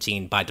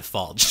 2017 by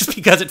default, just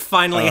because it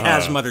finally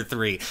has Mother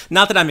 3.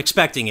 Not that I'm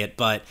expecting it,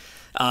 but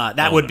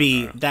that would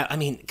be that. I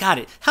mean,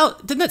 God, how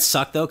didn't that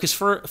suck though? Because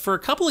for a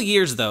couple of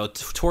years though,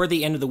 toward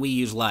the end of the Wii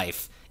U's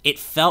life, it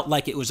felt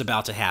like it was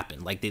about to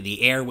happen. Like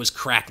the air was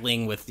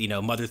crackling with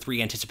Mother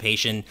 3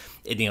 anticipation.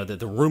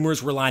 The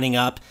rumors were lining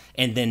up,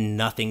 and then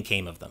nothing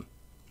came of them.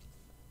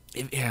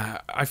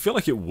 Yeah, I feel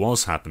like it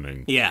was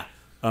happening. Yeah.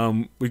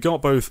 We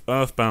got both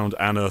Earthbound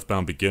and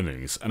Earthbound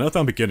Beginnings, and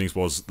Earthbound Beginnings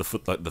was the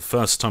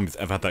first time we've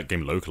ever had that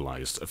game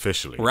localized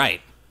officially. Right.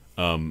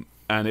 And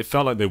it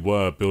felt like they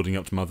were building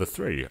up to Mother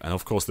 3, and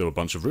of course there were a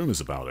bunch of rumors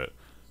about it.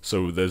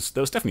 So there was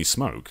definitely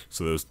smoke.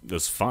 So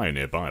there's fire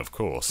nearby, of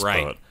course.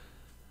 Right.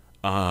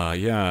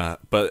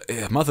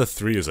 But Mother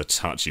 3 is a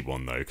touchy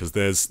one though, because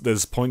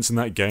there's points in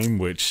that game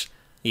which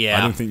I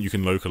don't think you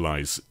can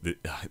localize.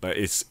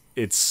 It's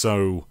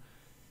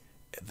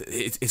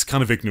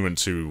kind of ignorant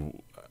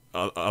to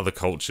other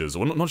cultures,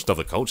 or not just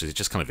other cultures. It's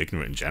just kind of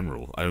ignorant in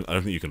general. I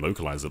don't think you can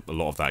localize a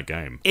lot of that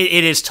game.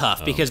 It is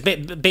tough because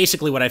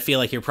basically what I feel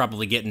like you're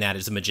probably getting at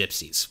is the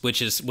Magypsies,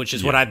 which is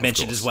what I've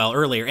mentioned as well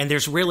earlier. And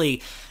there's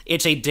really,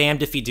 it's a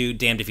damned if you do,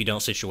 damned if you don't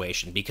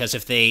situation, because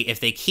if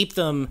they keep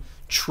them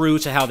true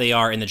to how they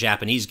are in the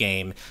Japanese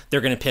game,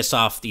 they're going to piss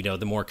off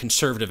the more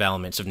conservative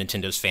elements of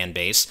Nintendo's fan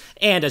base.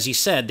 And as you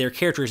said, their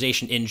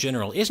characterization in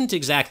general isn't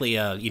exactly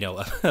a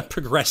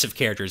progressive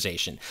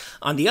characterization.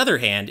 On the other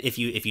hand, if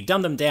you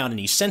dumb them down and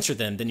you censor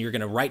them, then you're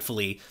going to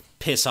rightfully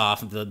piss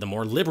off the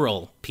more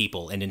liberal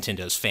people in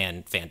Nintendo's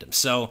fandom.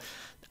 So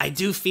I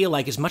do feel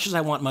like, as much as I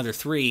want Mother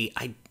 3,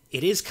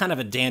 it is kind of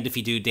a damned if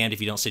you do, damned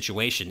if you don't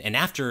situation. And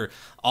after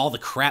all the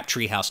crap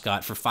Treehouse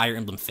got for Fire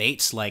Emblem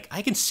Fates, like,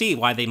 I can see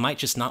why they might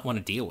just not want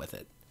to deal with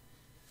it.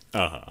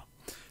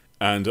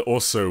 And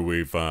also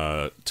with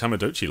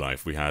Tamagotchi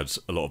Life, we had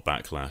a lot of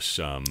backlash.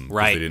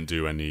 Right. They didn't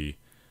do any.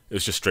 It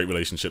was just straight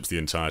relationships the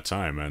entire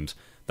time, and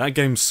that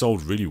game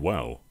sold really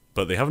well.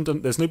 But they haven't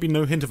done. There's been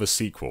no hint of a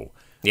sequel.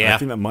 Yeah. And I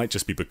think that might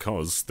just be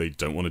because they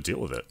don't want to deal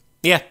with it.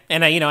 Yeah,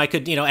 and I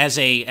could,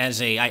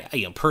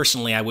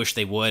 personally, I wish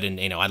they would,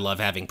 and I love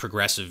having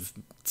progressive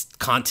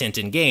content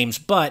in games,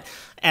 but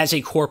as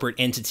a corporate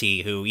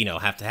entity who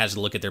has to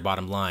look at their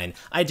bottom line,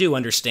 I do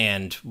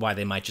understand why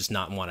they might just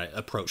not want to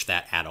approach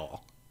that at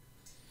all.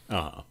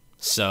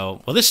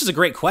 So, well, this is a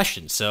great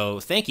question, so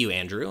thank you,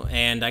 Andrew,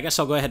 and I guess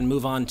I'll go ahead and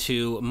move on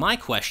to my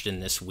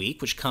question this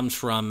week, which comes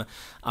from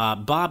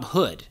Bob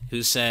Hood,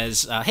 who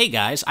says, hey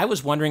guys, I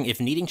was wondering if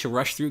needing to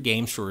rush through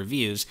games for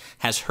reviews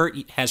has hurt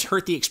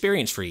the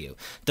experience for you.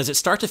 Does it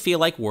start to feel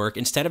like work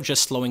instead of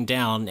just slowing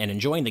down and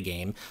enjoying the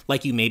game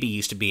like you maybe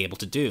used to be able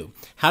to do?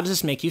 How does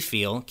this make you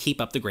feel?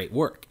 Keep up the great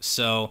work.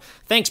 So,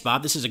 thanks,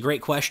 Bob. This is a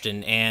great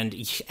question, and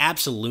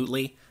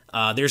absolutely,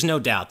 there's no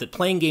doubt that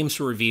playing games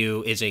for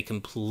review is a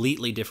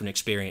completely different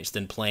experience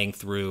than playing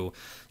through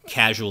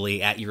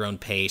casually at your own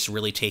pace,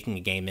 really taking a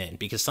game in.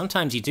 Because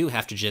sometimes you do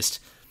have to just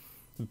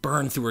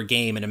burn through a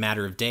game in a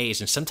matter of days,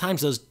 and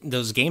sometimes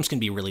those games can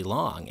be really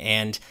long.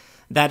 And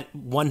that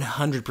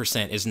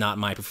 100% is not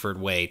my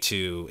preferred way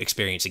to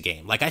experience a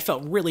game. Like, I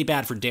felt really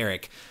bad for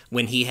Derek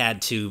when he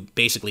had to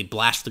basically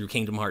blast through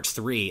Kingdom Hearts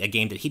 3, a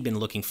game that he'd been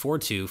looking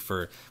forward to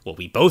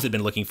we both had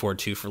been looking forward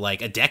to for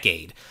like a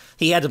decade.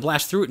 He had to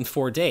blast through it in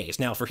 4 days.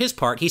 Now, for his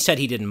part, he said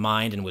he didn't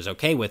mind and was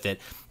okay with it,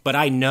 but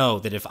I know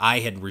that if I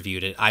had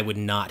reviewed it, I would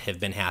not have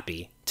been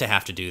happy to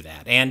have to do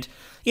that. And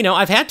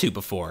I've had to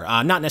before,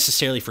 not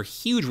necessarily for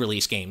huge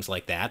release games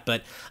like that,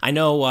 but I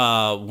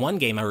know one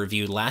game I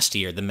reviewed last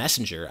year, The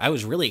Messenger, I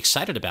was really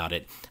excited about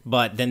it,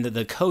 but then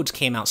the codes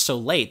came out so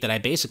late that I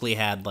basically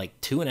had like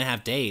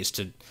 2.5 days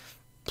to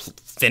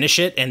finish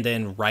it and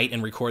then write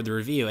and record the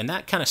review, and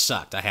that kind of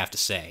sucked, I have to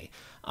say.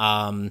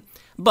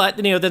 But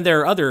then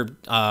there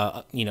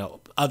are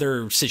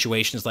other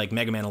situations like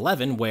Mega Man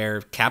 11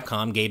 where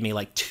Capcom gave me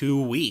like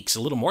 2 weeks,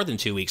 a little more than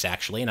 2 weeks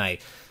actually, and I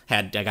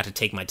got to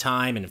take my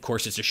time, and of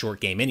course it's a short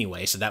game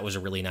anyway, so that was a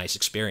really nice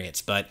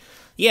experience. But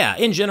yeah,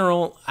 in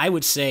general, I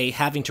would say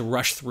having to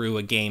rush through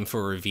a game for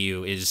a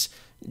review is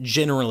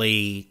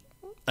generally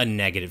a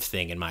negative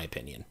thing, in my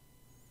opinion.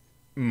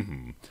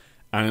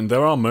 And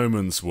there are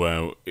moments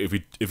where if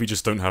we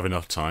just don't have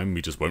enough time,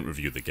 we just won't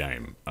review the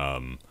game.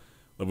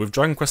 With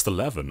Dragon Quest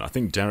XI, I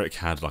think Derek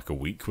had like a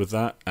week with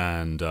that,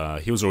 and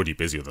he was already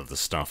busy with other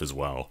stuff as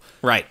well.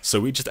 Right.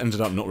 So we just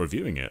ended up not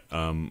reviewing it.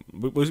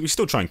 We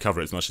still try and cover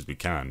it as much as we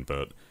can,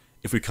 but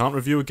if we can't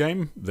review a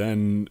game,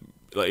 then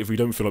if we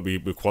don't feel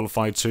like we're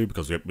qualified to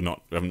because we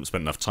haven't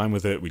spent enough time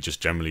with it, we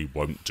just generally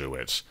won't do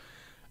it.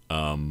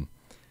 And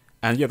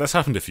yeah, that's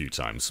happened a few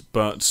times,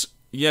 but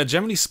yeah,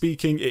 generally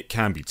speaking, it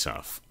can be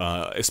tough,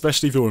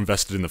 especially if you're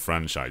invested in the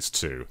franchise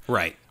too.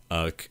 Right.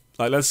 Like,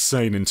 let's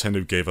say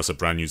Nintendo gave us a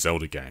brand new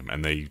Zelda game,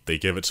 and they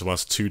gave it to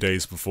us 2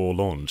 days before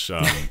launch.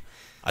 I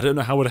don't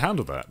know how we'd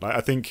handle that. Like,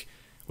 I think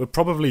we'd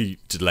probably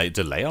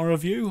delay our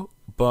review,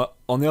 but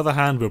on the other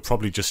hand, we'll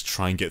probably just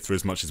try and get through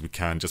as much as we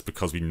can, just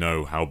because we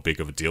know how big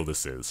of a deal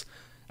this is,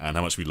 and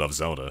how much we love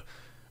Zelda.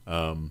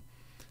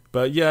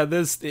 But yeah,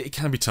 it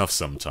can be tough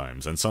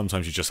sometimes, and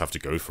sometimes you just have to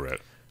go for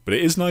it. But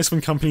it is nice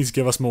when companies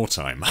give us more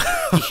time.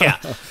 Yeah.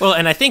 Well,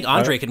 and I think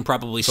Andre can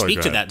probably sorry,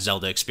 speak to that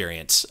Zelda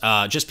experience,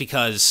 just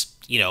because,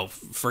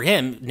 for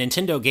him,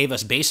 Nintendo gave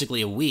us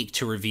basically a week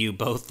to review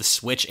both the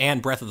Switch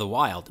and Breath of the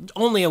Wild.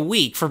 Only a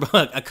week for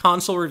a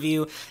console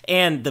review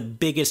and the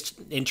biggest,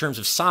 in terms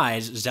of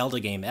size, Zelda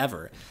game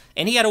ever.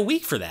 And he had a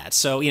week for that.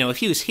 So, if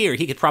he was here,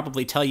 he could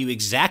probably tell you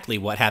exactly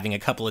what having a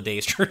couple of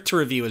days to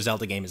review a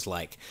Zelda game is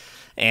like.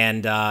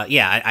 And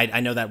I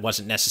know that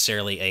wasn't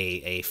necessarily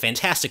a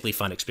fantastically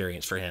fun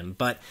experience for him,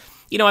 but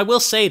I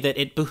will say that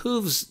it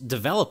behooves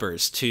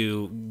developers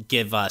to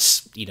give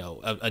us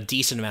a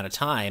decent amount of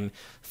time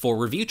for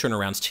review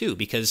turnarounds too,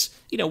 because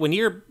when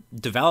you're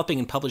developing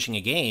and publishing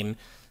a game,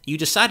 you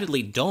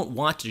decidedly don't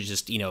want to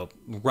just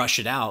rush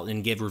it out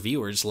and give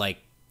reviewers like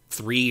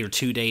 3 or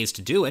 2 days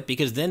to do it,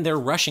 because then they're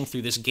rushing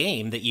through this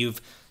game that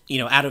you've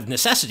out of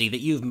necessity,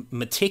 that you've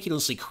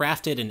meticulously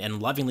crafted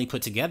and lovingly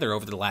put together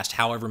over the last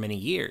however many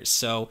years.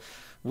 So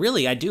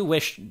really, I do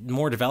wish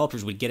more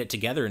developers would get it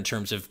together in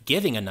terms of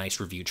giving a nice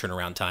review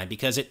turnaround time,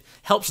 because it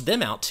helps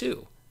them out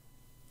too.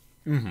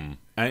 Mm-hmm.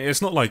 And it's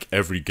not like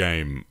every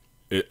game,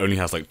 it only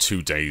has like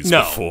 2 days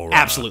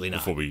absolutely not.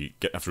 Before we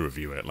have to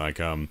review it. Like,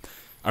 I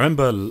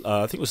remember,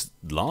 I think it was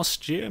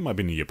last year, it might have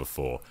been the year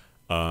before,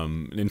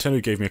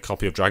 Nintendo gave me a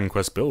copy of Dragon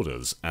Quest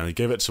Builders, and they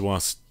gave it to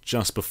us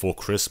just before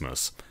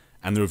Christmas.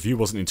 And the review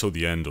wasn't until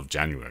the end of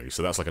January,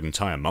 so that's like an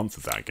entire month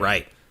of that game.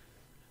 Right.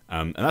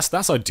 And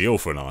that's ideal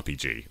for an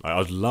RPG. Like,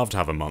 I'd love to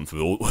have a month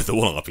with all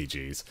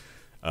RPGs.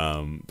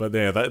 But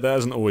yeah, that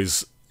isn't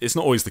always. It's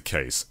not always the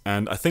case.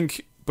 And I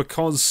think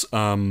because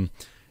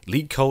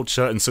leak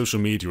culture and social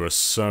media are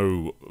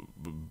so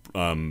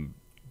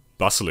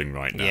bustling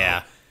right now,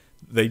 yeah,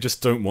 they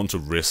just don't want to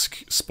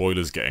risk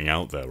spoilers getting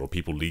out there or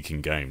people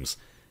leaking games.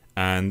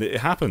 And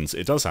it happens.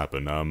 It does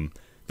happen.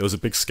 There was a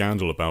big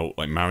scandal about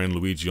like Mario and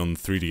Luigi on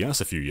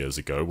 3DS a few years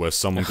ago, where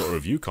someone got a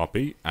review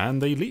copy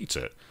and they leaked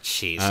it.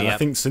 Jeez, and yep. I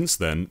think since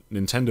then,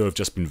 Nintendo have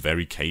just been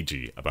very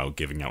cagey about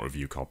giving out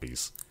review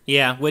copies.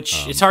 Yeah,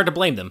 which it's hard to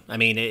blame them. I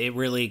mean, it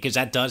really, because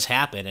that does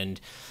happen, and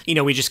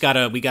we got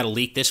a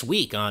leak this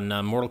week on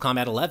Mortal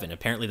Kombat 11.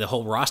 Apparently, the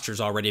whole roster's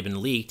already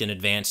been leaked in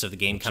advance of the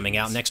game coming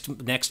out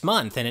next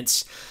month,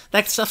 and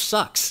that stuff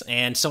sucks.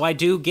 And so I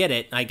do get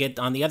it. I get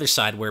on the other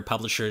side where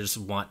publishers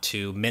want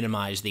to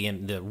minimize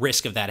the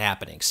risk of that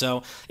happening.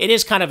 So it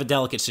is kind of a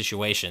delicate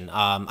situation.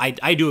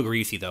 I do agree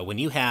with you though.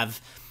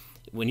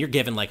 When you're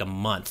given like a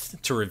month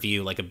to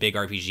review like a big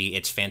RPG,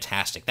 it's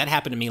fantastic. That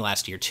happened to me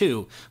last year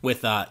too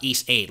with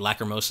Ys 8,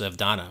 Lacrimosa of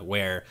Dana,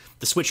 where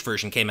the Switch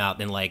version came out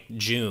in like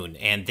June,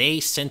 and they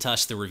sent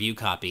us the review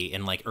copy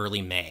in like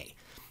early May.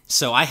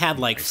 So I had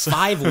like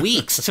 5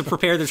 weeks to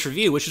prepare this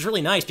review, which was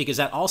really nice because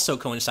that also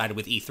coincided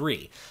with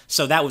E3.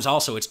 So that was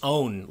also its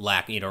own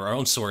our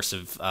own source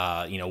of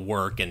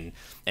work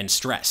and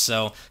stress.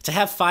 So to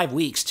have 5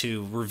 weeks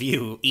to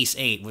review Ys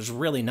 8 was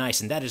really nice,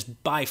 and that is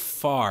by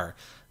far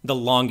the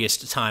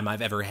longest time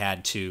I've ever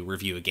had to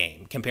review a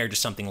game, compared to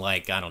something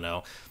like, I don't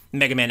know,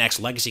 Mega Man X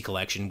Legacy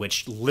Collection,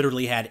 which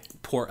literally had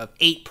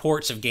 8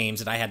 ports of games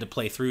that I had to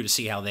play through to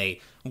see how they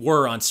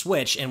were on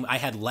Switch, and I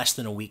had less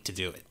than a week to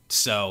do it.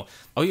 So,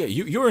 oh yeah,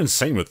 you're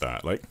insane with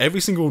that. Like every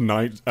single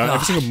night,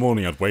 every single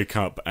morning, I'd wake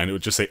up and it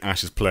would just say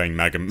Ash is playing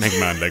Mega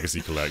Man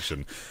Legacy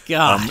Collection.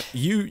 God,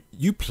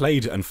 you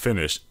played and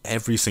finished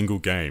every single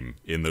game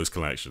in those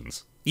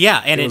collections.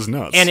 Yeah, and it was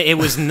nuts. And it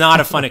was not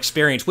a fun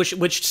experience,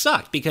 which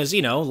sucked because,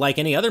 like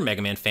any other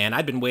Mega Man fan,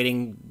 I'd been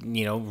waiting,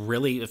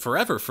 really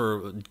forever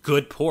for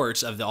good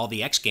ports of all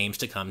the X games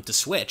to come to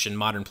Switch and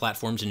modern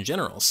platforms in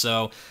general.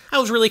 So I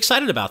was really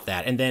excited about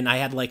that. And then I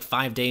had like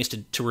 5 days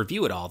to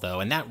review it all,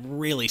 though, and that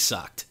really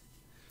sucked.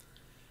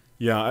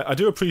 Yeah, I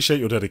do appreciate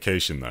your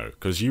dedication, though,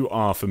 because you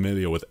are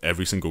familiar with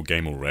every single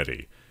game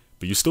already,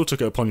 but you still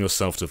took it upon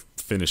yourself to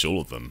finish all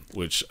of them,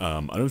 which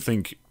I don't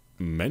think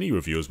many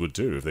reviewers would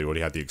do if they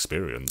already had the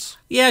experience.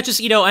 Yeah, just,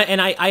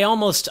 and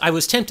I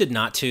was tempted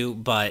not to,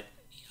 but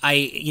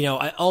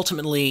I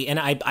ultimately, and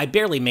I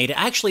barely made it.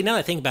 Actually, now that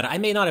I think about it, I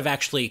may not have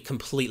actually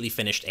completely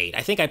finished 8.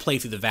 I think I played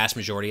through the vast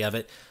majority of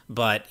it,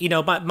 but,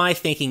 my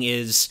thinking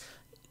is,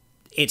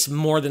 it's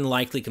more than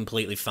likely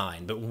completely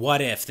fine. But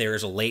what if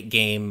there's a late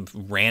game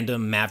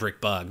random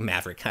Maverick, I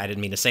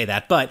didn't mean to say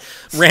that, but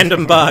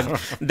random bug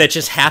that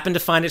just happened to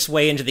find its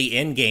way into the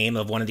end game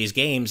of one of these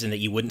games and that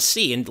you wouldn't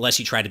see unless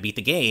you tried to beat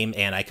the game,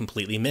 and I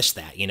completely missed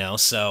that,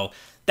 So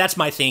that's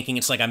my thinking.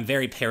 It's like I'm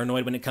very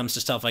paranoid when it comes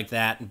to stuff like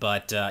that.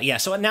 But yeah,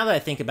 so now that I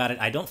think about it,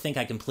 I don't think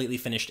I completely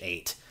finished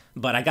 8.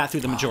 But I got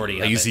through the majority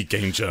of it. Lazy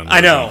game journalism.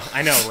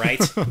 I know,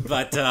 right?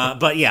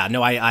 but yeah,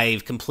 no,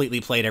 I've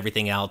completely played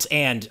everything else,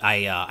 and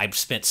I've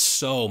spent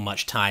so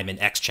much time in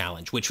X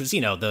Challenge, which was,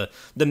 the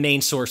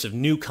main source of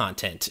new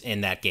content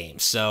in that game.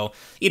 So,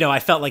 I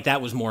felt like that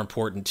was more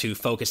important to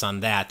focus on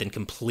that than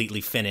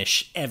completely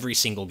finish every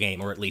single game,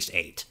 or at least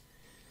 8.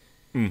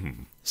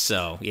 Mm-hmm.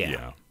 So,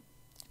 yeah.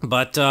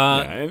 But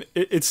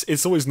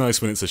it's always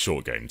nice when it's a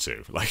short game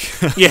too. Like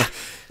yeah,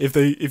 if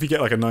you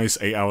get like a nice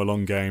 8-hour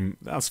long game,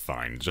 that's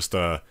fine. Just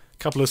a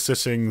couple of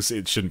sittings,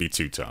 it shouldn't be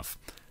too tough.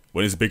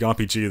 When it's a big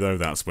RPG though,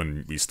 that's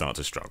when we start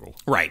to struggle.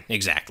 Right,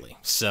 exactly.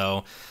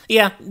 So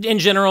yeah, in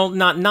general,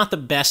 not the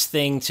best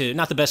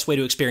way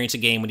to experience a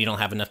game when you don't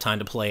have enough time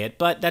to play it.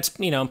 But that's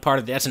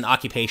that's an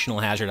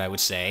occupational hazard, I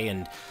would say,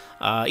 and.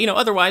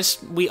 Otherwise,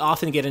 we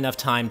often get enough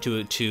time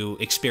to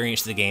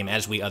experience the game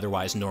as we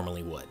otherwise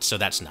normally would, so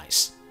that's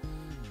nice.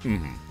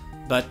 Mm-hmm.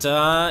 But,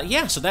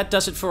 yeah, so that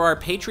does it for our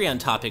Patreon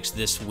topics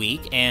this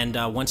week, and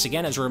once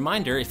again, as a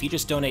reminder, if you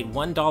just donate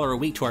 $1 a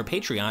week to our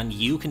Patreon,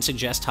 you can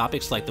suggest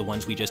topics like the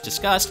ones we just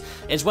discussed,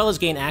 as well as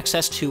gain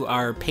access to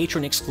our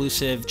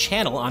patron-exclusive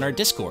channel on our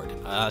Discord.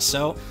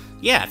 So,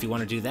 yeah, if you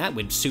want to do that,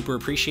 we'd super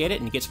appreciate it,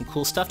 and get some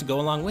cool stuff to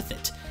go along with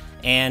it.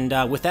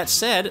 And with that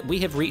said, we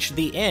have reached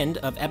the end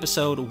of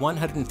episode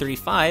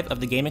 135 of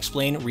the Game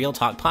Explain Real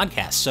Talk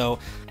podcast. So,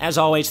 as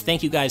always,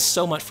 thank you guys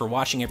so much for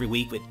watching every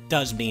week. It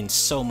does mean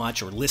so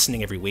much, or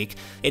listening every week.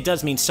 It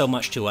does mean so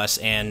much to us,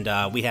 and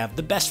we have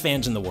the best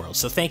fans in the world.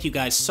 So thank you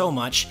guys so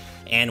much,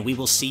 and we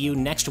will see you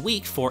next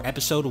week for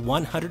episode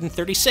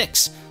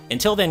 136.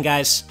 Until then,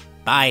 guys,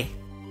 bye.